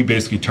 We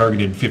basically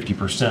targeted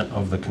 50%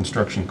 of the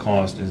construction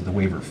cost is the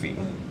waiver fee.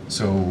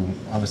 So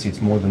obviously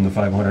it's more than the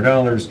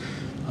 $500,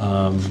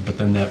 but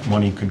then that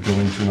money could go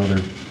into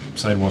another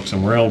sidewalk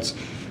somewhere else.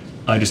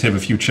 I just have a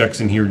few checks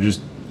in here,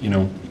 just,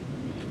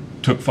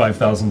 took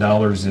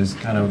 $5,000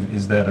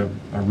 is that a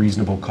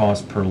reasonable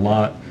cost per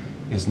lot,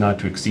 is not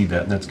to exceed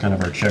that. And that's kind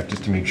of our check,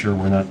 just to make sure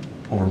we're not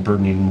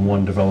overburdening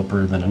one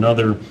developer than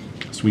another.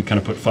 So we kind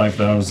of put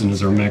 5,000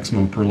 as our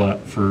maximum per lot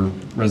for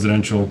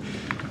residential,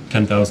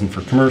 10,000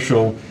 for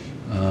commercial.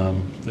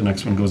 The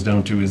next one goes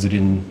down to, is it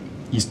in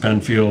East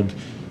Penfield,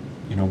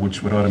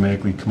 which would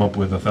automatically come up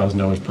with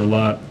 $1,000 per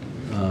lot.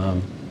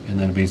 And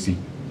then it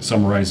basically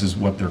summarizes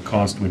what their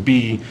cost would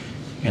be.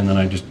 And then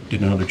I just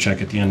did another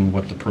check at the end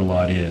what the per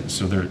lot is.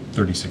 So they're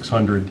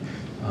 3,600.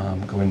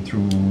 Going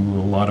through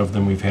a lot of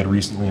them we've had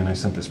recently, and I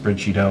sent the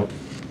spreadsheet out.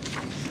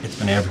 It's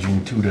been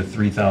averaging $2,000 to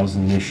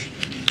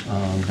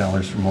 $3,000-ish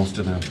dollars for most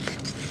of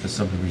the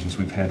subdivisions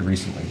we've had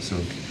recently. So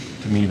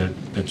to me,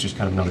 that's just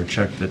kind of another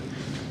check that,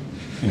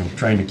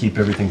 trying to keep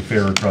everything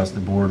fair across the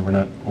board. We're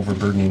not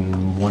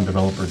overburdening one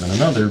developer than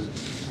another.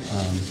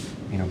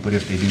 But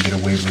if they do get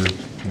a waiver,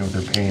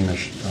 they're paying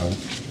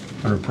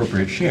an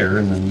appropriate share,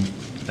 and then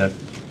that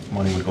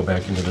money would go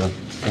back into the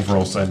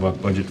overall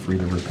sidewalk budget for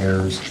either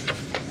repairs,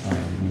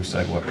 new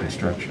sidewalk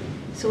construction.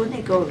 So when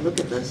they go look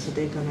at this, are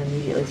they going to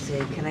immediately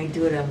say, can I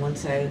do it on one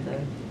side of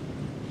the,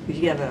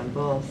 you have it on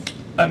both?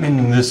 I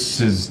mean, this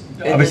is,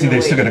 obviously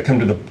they're still going to come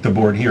to the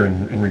board here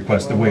and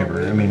request the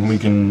waiver. I mean, we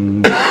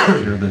can,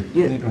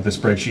 with the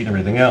spreadsheet and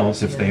everything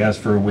else, if they ask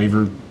for a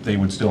waiver, they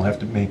would still have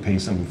to pay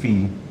some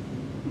fee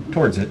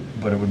towards it,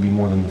 but it would be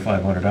more than the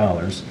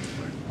 $500.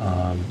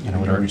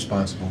 We're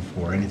responsible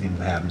for anything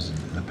that happens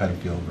in the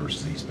Penfield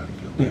versus East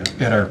Penfield.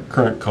 Yeah, at our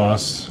current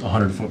costs, a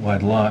 100-foot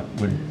wide lot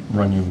would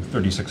run you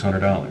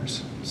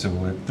 $3,600. So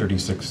at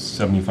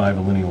 $3,675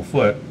 a lineal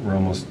foot, we're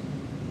almost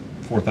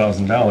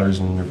 $4,000,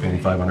 and we're paying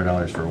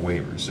 $500 for a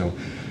waiver. So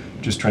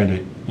just trying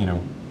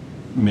to,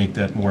 make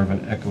that more of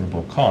an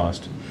equitable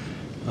cost.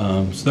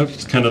 So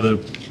that's kind of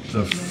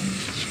the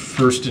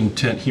first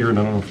intent here, and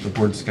I don't know if the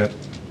board's got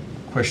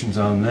questions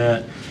on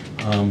that.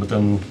 But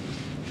then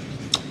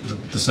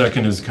the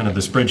second is kind of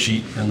the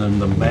spreadsheet, and then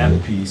the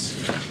map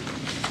piece.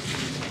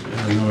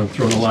 I know I'm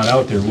throwing a lot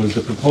out there. Was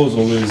the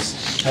proposal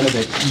is kind of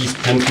that East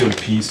Penfield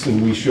piece,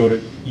 and we showed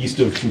it east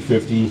of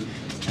 250,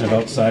 kind of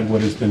outside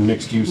what has been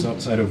mixed use,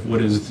 outside of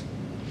what is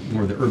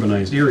more the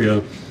urbanized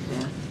area.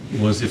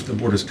 Was if the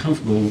board is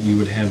comfortable, we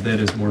would have that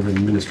as more of an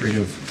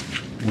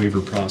administrative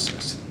waiver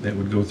process that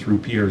would go through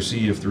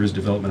PRC if there is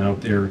development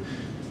out there.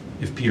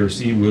 If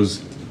PRC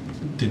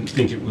didn't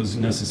think it was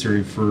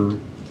necessary for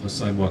a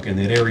sidewalk in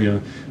that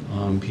area,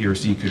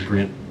 PRC could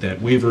grant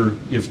that waiver.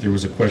 If there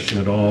was a question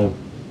at all,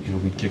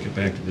 we'd kick it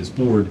back to this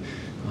board.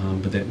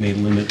 But that may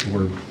limit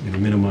or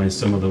minimize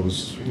some of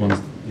those ones.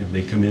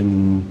 They come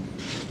in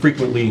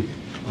frequently.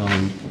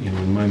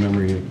 In my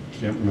memory, I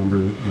can't remember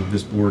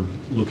this board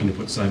looking to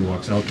put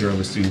sidewalks out there.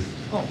 Obviously,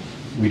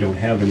 we don't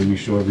have any. We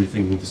show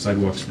everything with the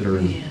sidewalks that are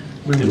in.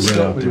 We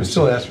would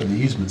still ask for the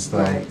easements,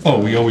 though. Right. Oh,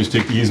 we always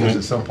take the easement.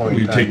 At some point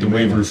in we time, take the you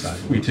may waiver. want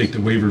sidewalks. We take the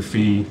waiver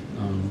fee.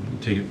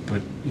 Take it,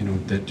 but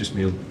that just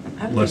may I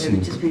believe it lessen.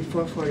 would just be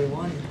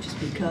 441, just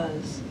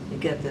because you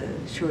get the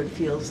short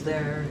fields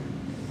there.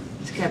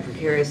 It's kind of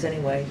precarious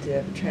anyway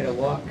to try to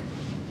walk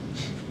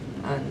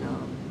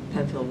on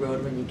Penfield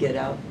Road when you get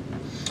out.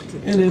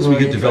 And as we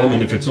get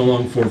development, if it's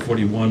along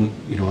 441,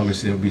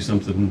 obviously that would be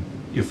something.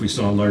 If we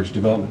saw a large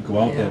development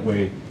go out that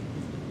way,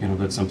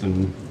 that's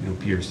something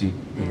PRC.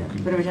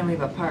 Could But every time we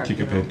have a park, kick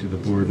it back to the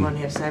board. you want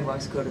to have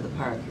sidewalks go to the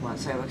park. You want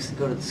sidewalks to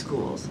go to the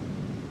schools.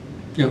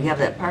 Yeah. We have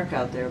that park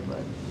out there,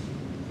 but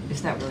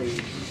it's not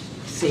really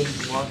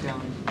safe to walk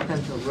down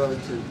Penfield Road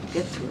to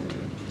get to it.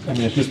 I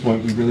mean, at this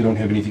point, we really don't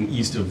have anything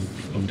east of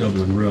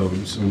Dublin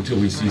Road, so until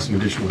we see some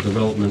additional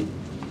development,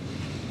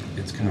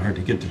 it's kind of hard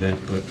to get to that,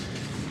 but,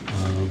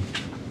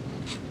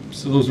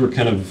 so those were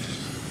kind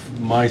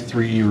of my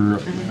three, or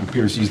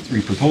PRC's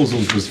three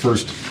proposals. Was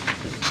first,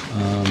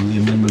 the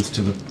amendments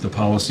to the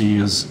policy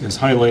is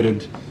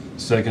highlighted.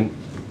 Second,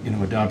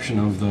 adoption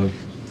of the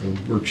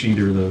worksheet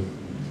or the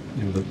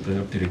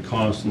updated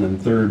cost, and then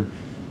third,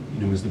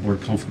 is the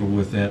board comfortable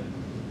with that,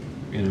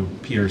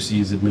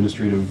 PRC's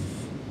administrative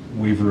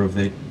waiver of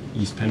that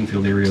East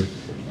Penfield area,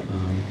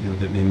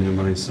 that may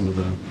minimize some of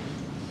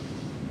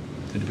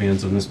the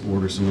demands on this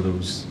board, or some of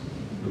those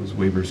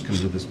waivers come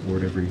to this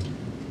board every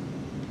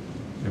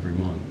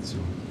month. So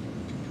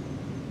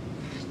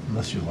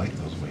Unless you like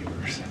those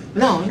waivers.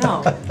 No.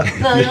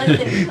 The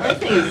only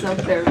thing is up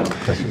there,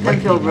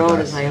 Penfield Road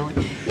is my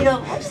only,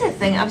 what was that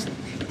thing?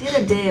 The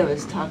other day I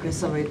was talking to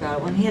somebody about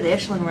it, when he had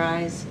Ashland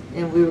Rise,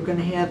 and we were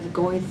gonna have,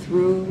 going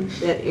through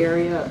that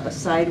area, a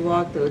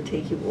sidewalk that would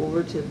take you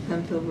over to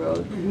Penfield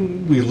Road.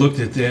 we looked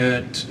at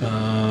that,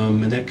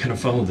 and that kind of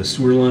followed the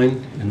sewer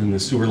line, and then the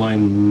sewer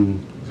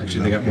line,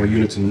 actually they got more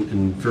units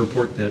in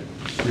Fairport that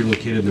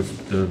relocated.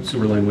 The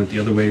sewer line went the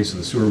other way, so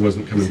the sewer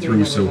wasn't coming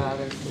through, so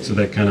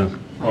that kind of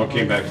Well, it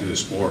came back to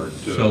this board.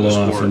 Fell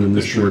off, and then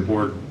this District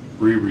board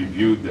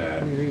re-reviewed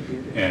that.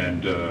 Re-reviewed it.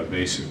 And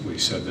basically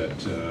said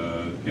that,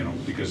 you know,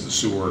 because the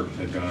sewer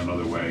had gone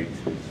another way,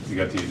 we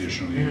got the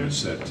additional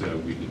units that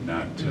we did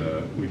not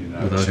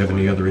Without having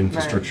any other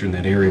infrastructure in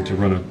that area to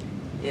run a,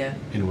 Yeah.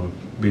 you know,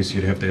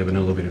 basically you'd have to have an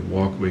elevated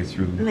walkway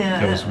through Yeah,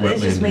 that was it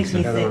wetland. just makes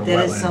me Yeah, there think were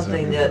that is wetlands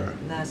something everywhere.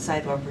 that, not a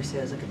sidewalk per se,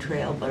 it was like a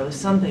trail, but it was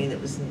something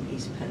that was in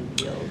East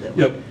Penfield that.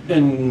 Yep,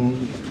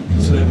 and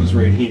so that was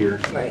right here.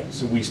 Right.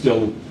 So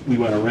we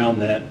went around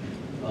that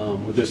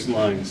with this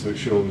line, so it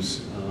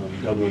shows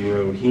Dublin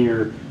Road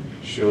here,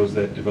 shows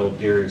that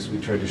developed areas. We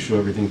tried to show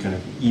everything kind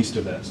of east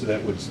of that, so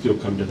that would still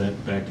come to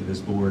that, back to this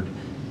board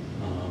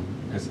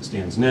as it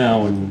stands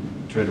now, and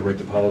try to write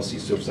the policy,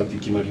 so if something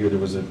came out here, there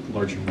was a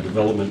larger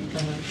development,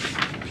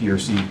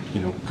 PRC,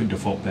 you know, could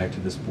default back to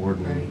this board,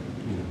 and, Right.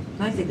 you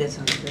know. I think that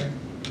sounds fair.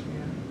 Yeah.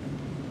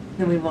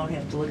 Then we won't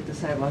have to look at the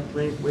sidewalk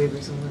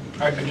waivers on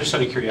the. All right, just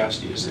out of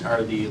curiosity,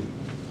 are the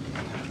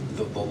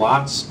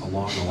lots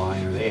along the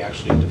line, are they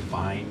actually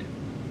defined?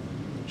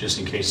 Just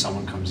in case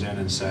someone comes in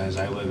and says,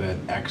 I live at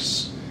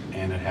X,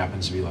 and it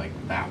happens to be like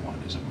that one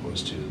as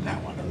opposed to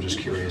that one. I'm just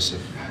curious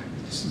if.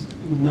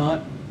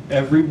 Not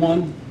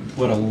everyone,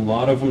 but a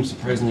lot of them,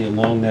 surprisingly,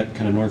 along that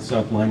kind of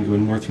north-south line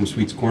going north from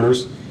Sweets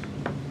Corners.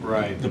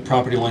 Right. The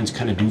property lines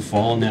kind of do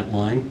fall in that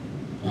line.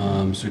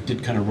 So it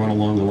did kind of run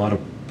along a lot of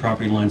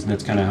property lines, and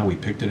that's kind of how we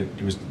picked it.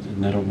 It was,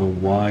 and I don't know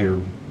why,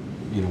 or,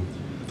 you know,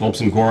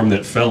 Phillips and Gorham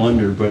that fell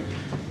under, but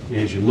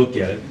as you look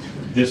at it,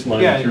 this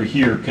line Yeah. through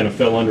here kind of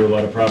fell under a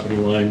lot of property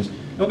lines.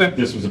 Okay.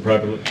 This was a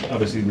property,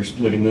 obviously we're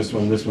splitting this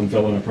one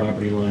fell on a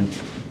property line.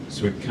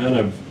 So it kind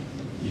of,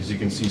 as you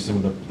can see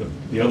some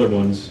of the other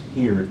ones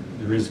here,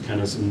 there is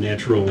kind of some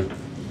natural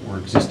or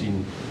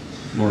existing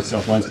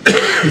north-south lines.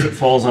 If it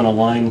falls on a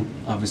line,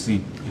 obviously,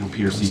 you know,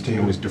 PRC can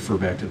always defer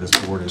back to this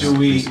board as Do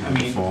we, basically I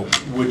mean,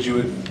 default. would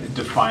you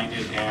define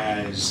it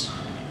as,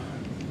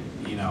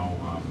 you know,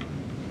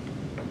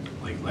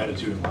 like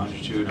latitude and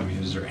longitude? I mean,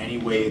 is there any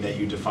way that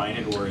you define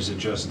it, or is it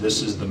just,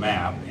 this is the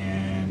map,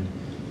 and?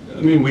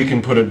 I mean, we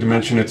can put a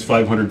dimension that's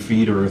 500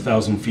 feet or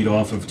 1,000 feet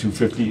off of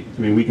 250.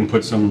 I mean, we can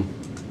put some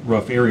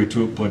rough area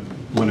to it, but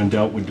when in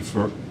doubt, would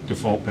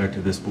default back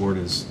to this board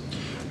as,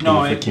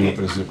 No, if it came up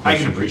as a I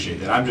question. can appreciate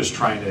that. I'm just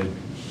trying to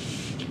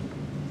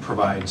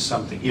provide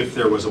something, if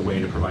there was a way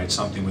to provide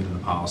something within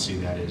the policy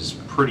that is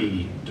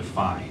pretty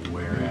defined,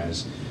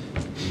 whereas,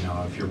 you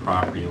know, if your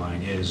property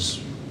line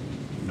is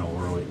no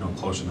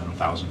closer than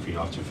 1,000 feet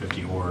off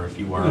 250, or if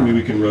you are I mean,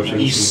 we can on the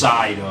reference east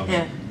side of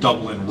Yeah.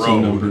 Dublin Road,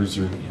 some numbers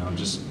or- you know,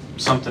 just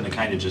something to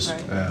kind of just,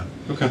 Right. Yeah,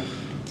 Okay.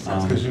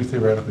 because you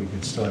theoretically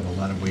could still have a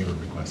lot of waiver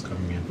requests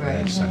coming in for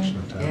Right. that section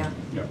of town. Yeah.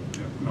 Yeah,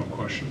 no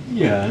question.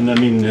 Yeah, and I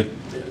mean,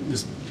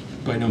 this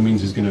by no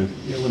means is going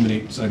to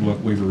eliminate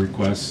sidewalk waiver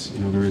requests.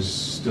 You know, there is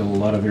still a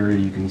lot of area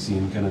you can see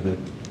in kind of the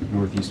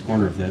northeast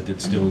corner of that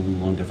that's still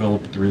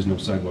undeveloped. There is no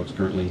sidewalks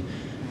currently.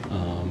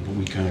 But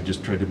we kind of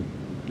just tried to,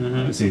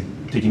 I'd say,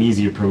 take an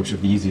easy approach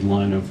of the easy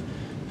line of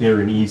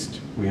there in east,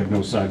 we have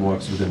no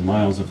sidewalks within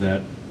miles of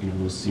that. You know,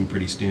 those seem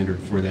pretty standard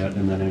for that.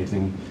 And then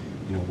anything,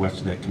 you know, west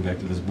of that come back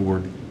to this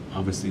board.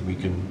 Obviously, we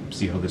can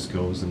see how this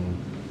goes and,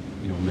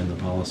 you know, amend the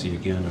policy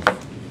again. If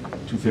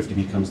 250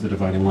 becomes the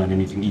dividing line,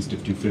 anything east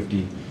of 250,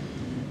 you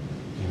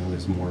know,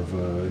 is more of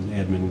an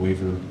admin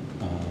waiver.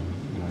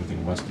 You know,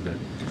 anything west of that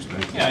goes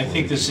back to yeah, I this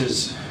think board. this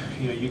is,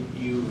 you know,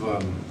 you've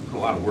put a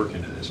lot of work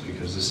into this,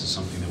 because this is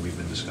something that we've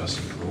been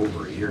discussing for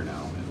over a year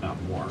now, if not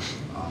more,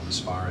 as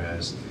far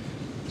as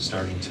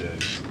starting to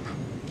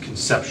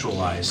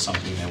conceptualize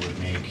something that would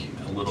make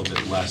a little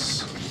bit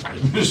less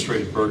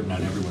administrative burden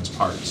on everyone's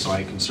part. So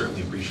I can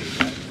certainly appreciate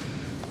that.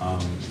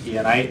 Yeah,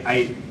 and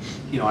I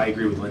you know, I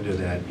agree with Linda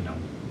that, you know,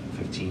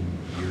 15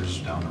 years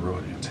down the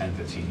road, you know, 10,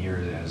 15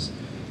 years, as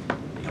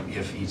you know,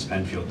 if East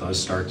Penfield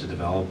does start to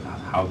develop,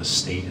 how the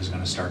state is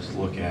going to start to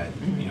look at,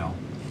 you know,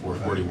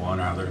 441,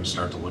 or how they're going to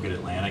start to look at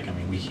Atlantic. I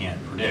mean, we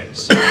can't predict.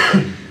 So,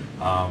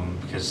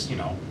 because, you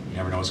know, you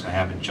never know what's going to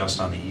happen just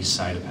on the east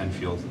side of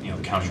Penfield, you know,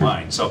 the county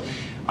line. So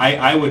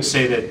I would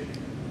say that,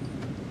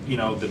 you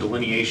know, the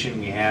delineation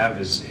we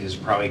have is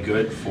probably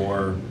good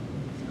for,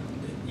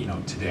 you know,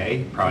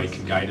 today, probably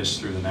can guide us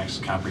through the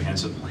next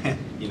comprehensive plan,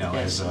 you know,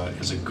 as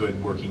a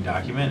good working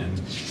document, and,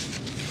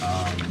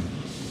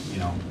 you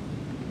know,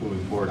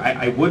 moving forward.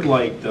 I would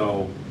like,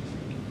 though,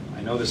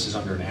 I know this is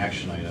under an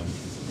action item,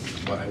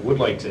 but I would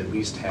like to at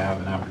least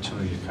have an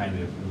opportunity to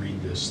kind of read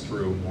this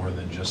through more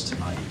than just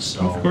tonight,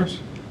 so. Of course.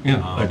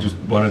 Yeah, I just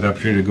wanted the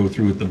opportunity to go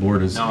through with the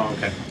board as No,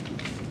 okay.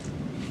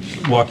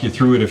 walk you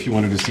through it if you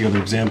wanted to see other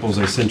examples.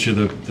 I sent you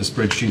the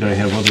spreadsheet. I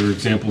have other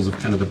examples of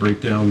kind of the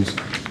breakdowns.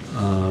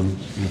 And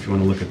if you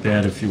want to look at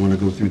that, if you want to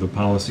go through the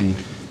policy,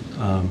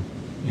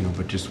 you know,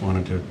 but just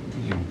wanted to,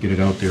 you know, get it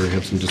out there,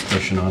 have some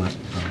discussion on it.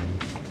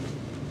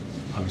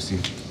 Obviously,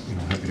 you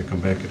know, happy to come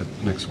back at the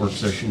next work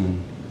session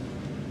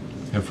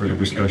and have further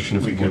discussion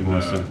if the board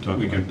wants to talk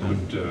We about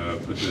can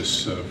that. put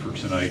this for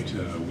tonight.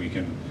 We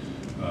can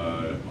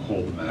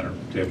hold the matter,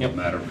 table Yep. the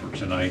matter for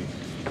tonight.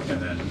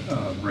 and then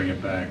bring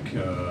it back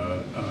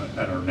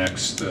at our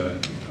next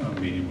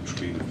meeting, which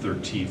will be the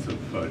 13th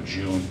of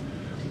June.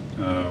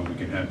 We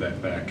can have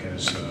that back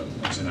as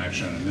an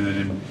action. And then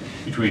in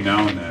between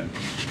now and then,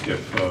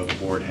 if the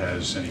board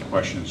has any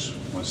questions,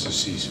 wants to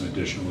see some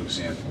additional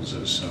examples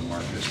as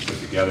Mark has put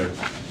together,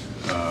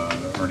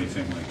 or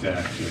anything like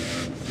that,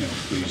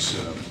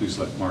 please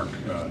let Mark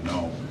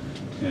know,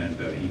 and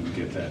he can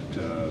get that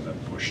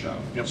pushed out.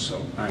 Yep. So,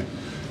 All right.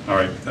 all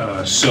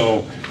right.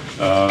 So,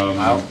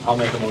 I'll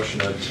make a motion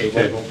to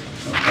table.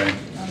 Okay.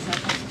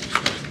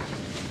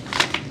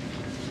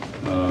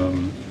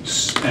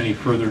 Any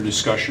further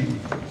discussion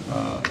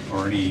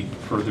or any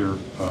further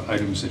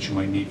items that you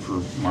might need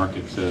for Mark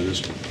at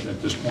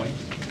this point?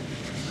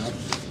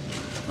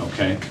 No.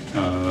 Okay.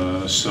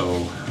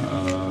 So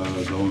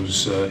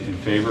those in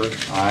favor?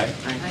 Aye.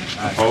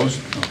 Aye.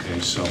 Opposed? Okay.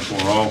 So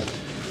for all,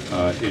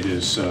 it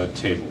is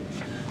tabled.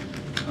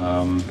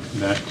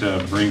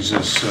 That brings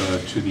us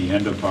to the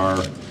end of our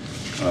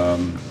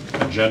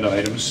agenda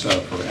items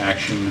for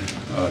action,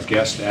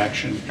 guest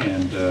action,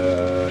 and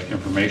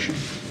information.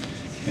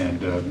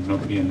 And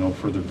being no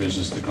further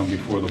business to come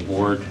before the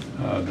board,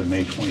 the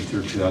May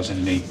 23rd,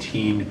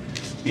 2018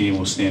 meeting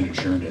will stand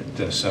adjourned at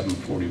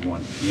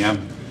 7:41 p.m.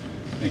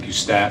 Thank you,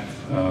 staff.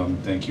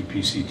 Thank you,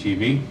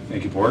 PCTV.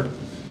 Thank you, board.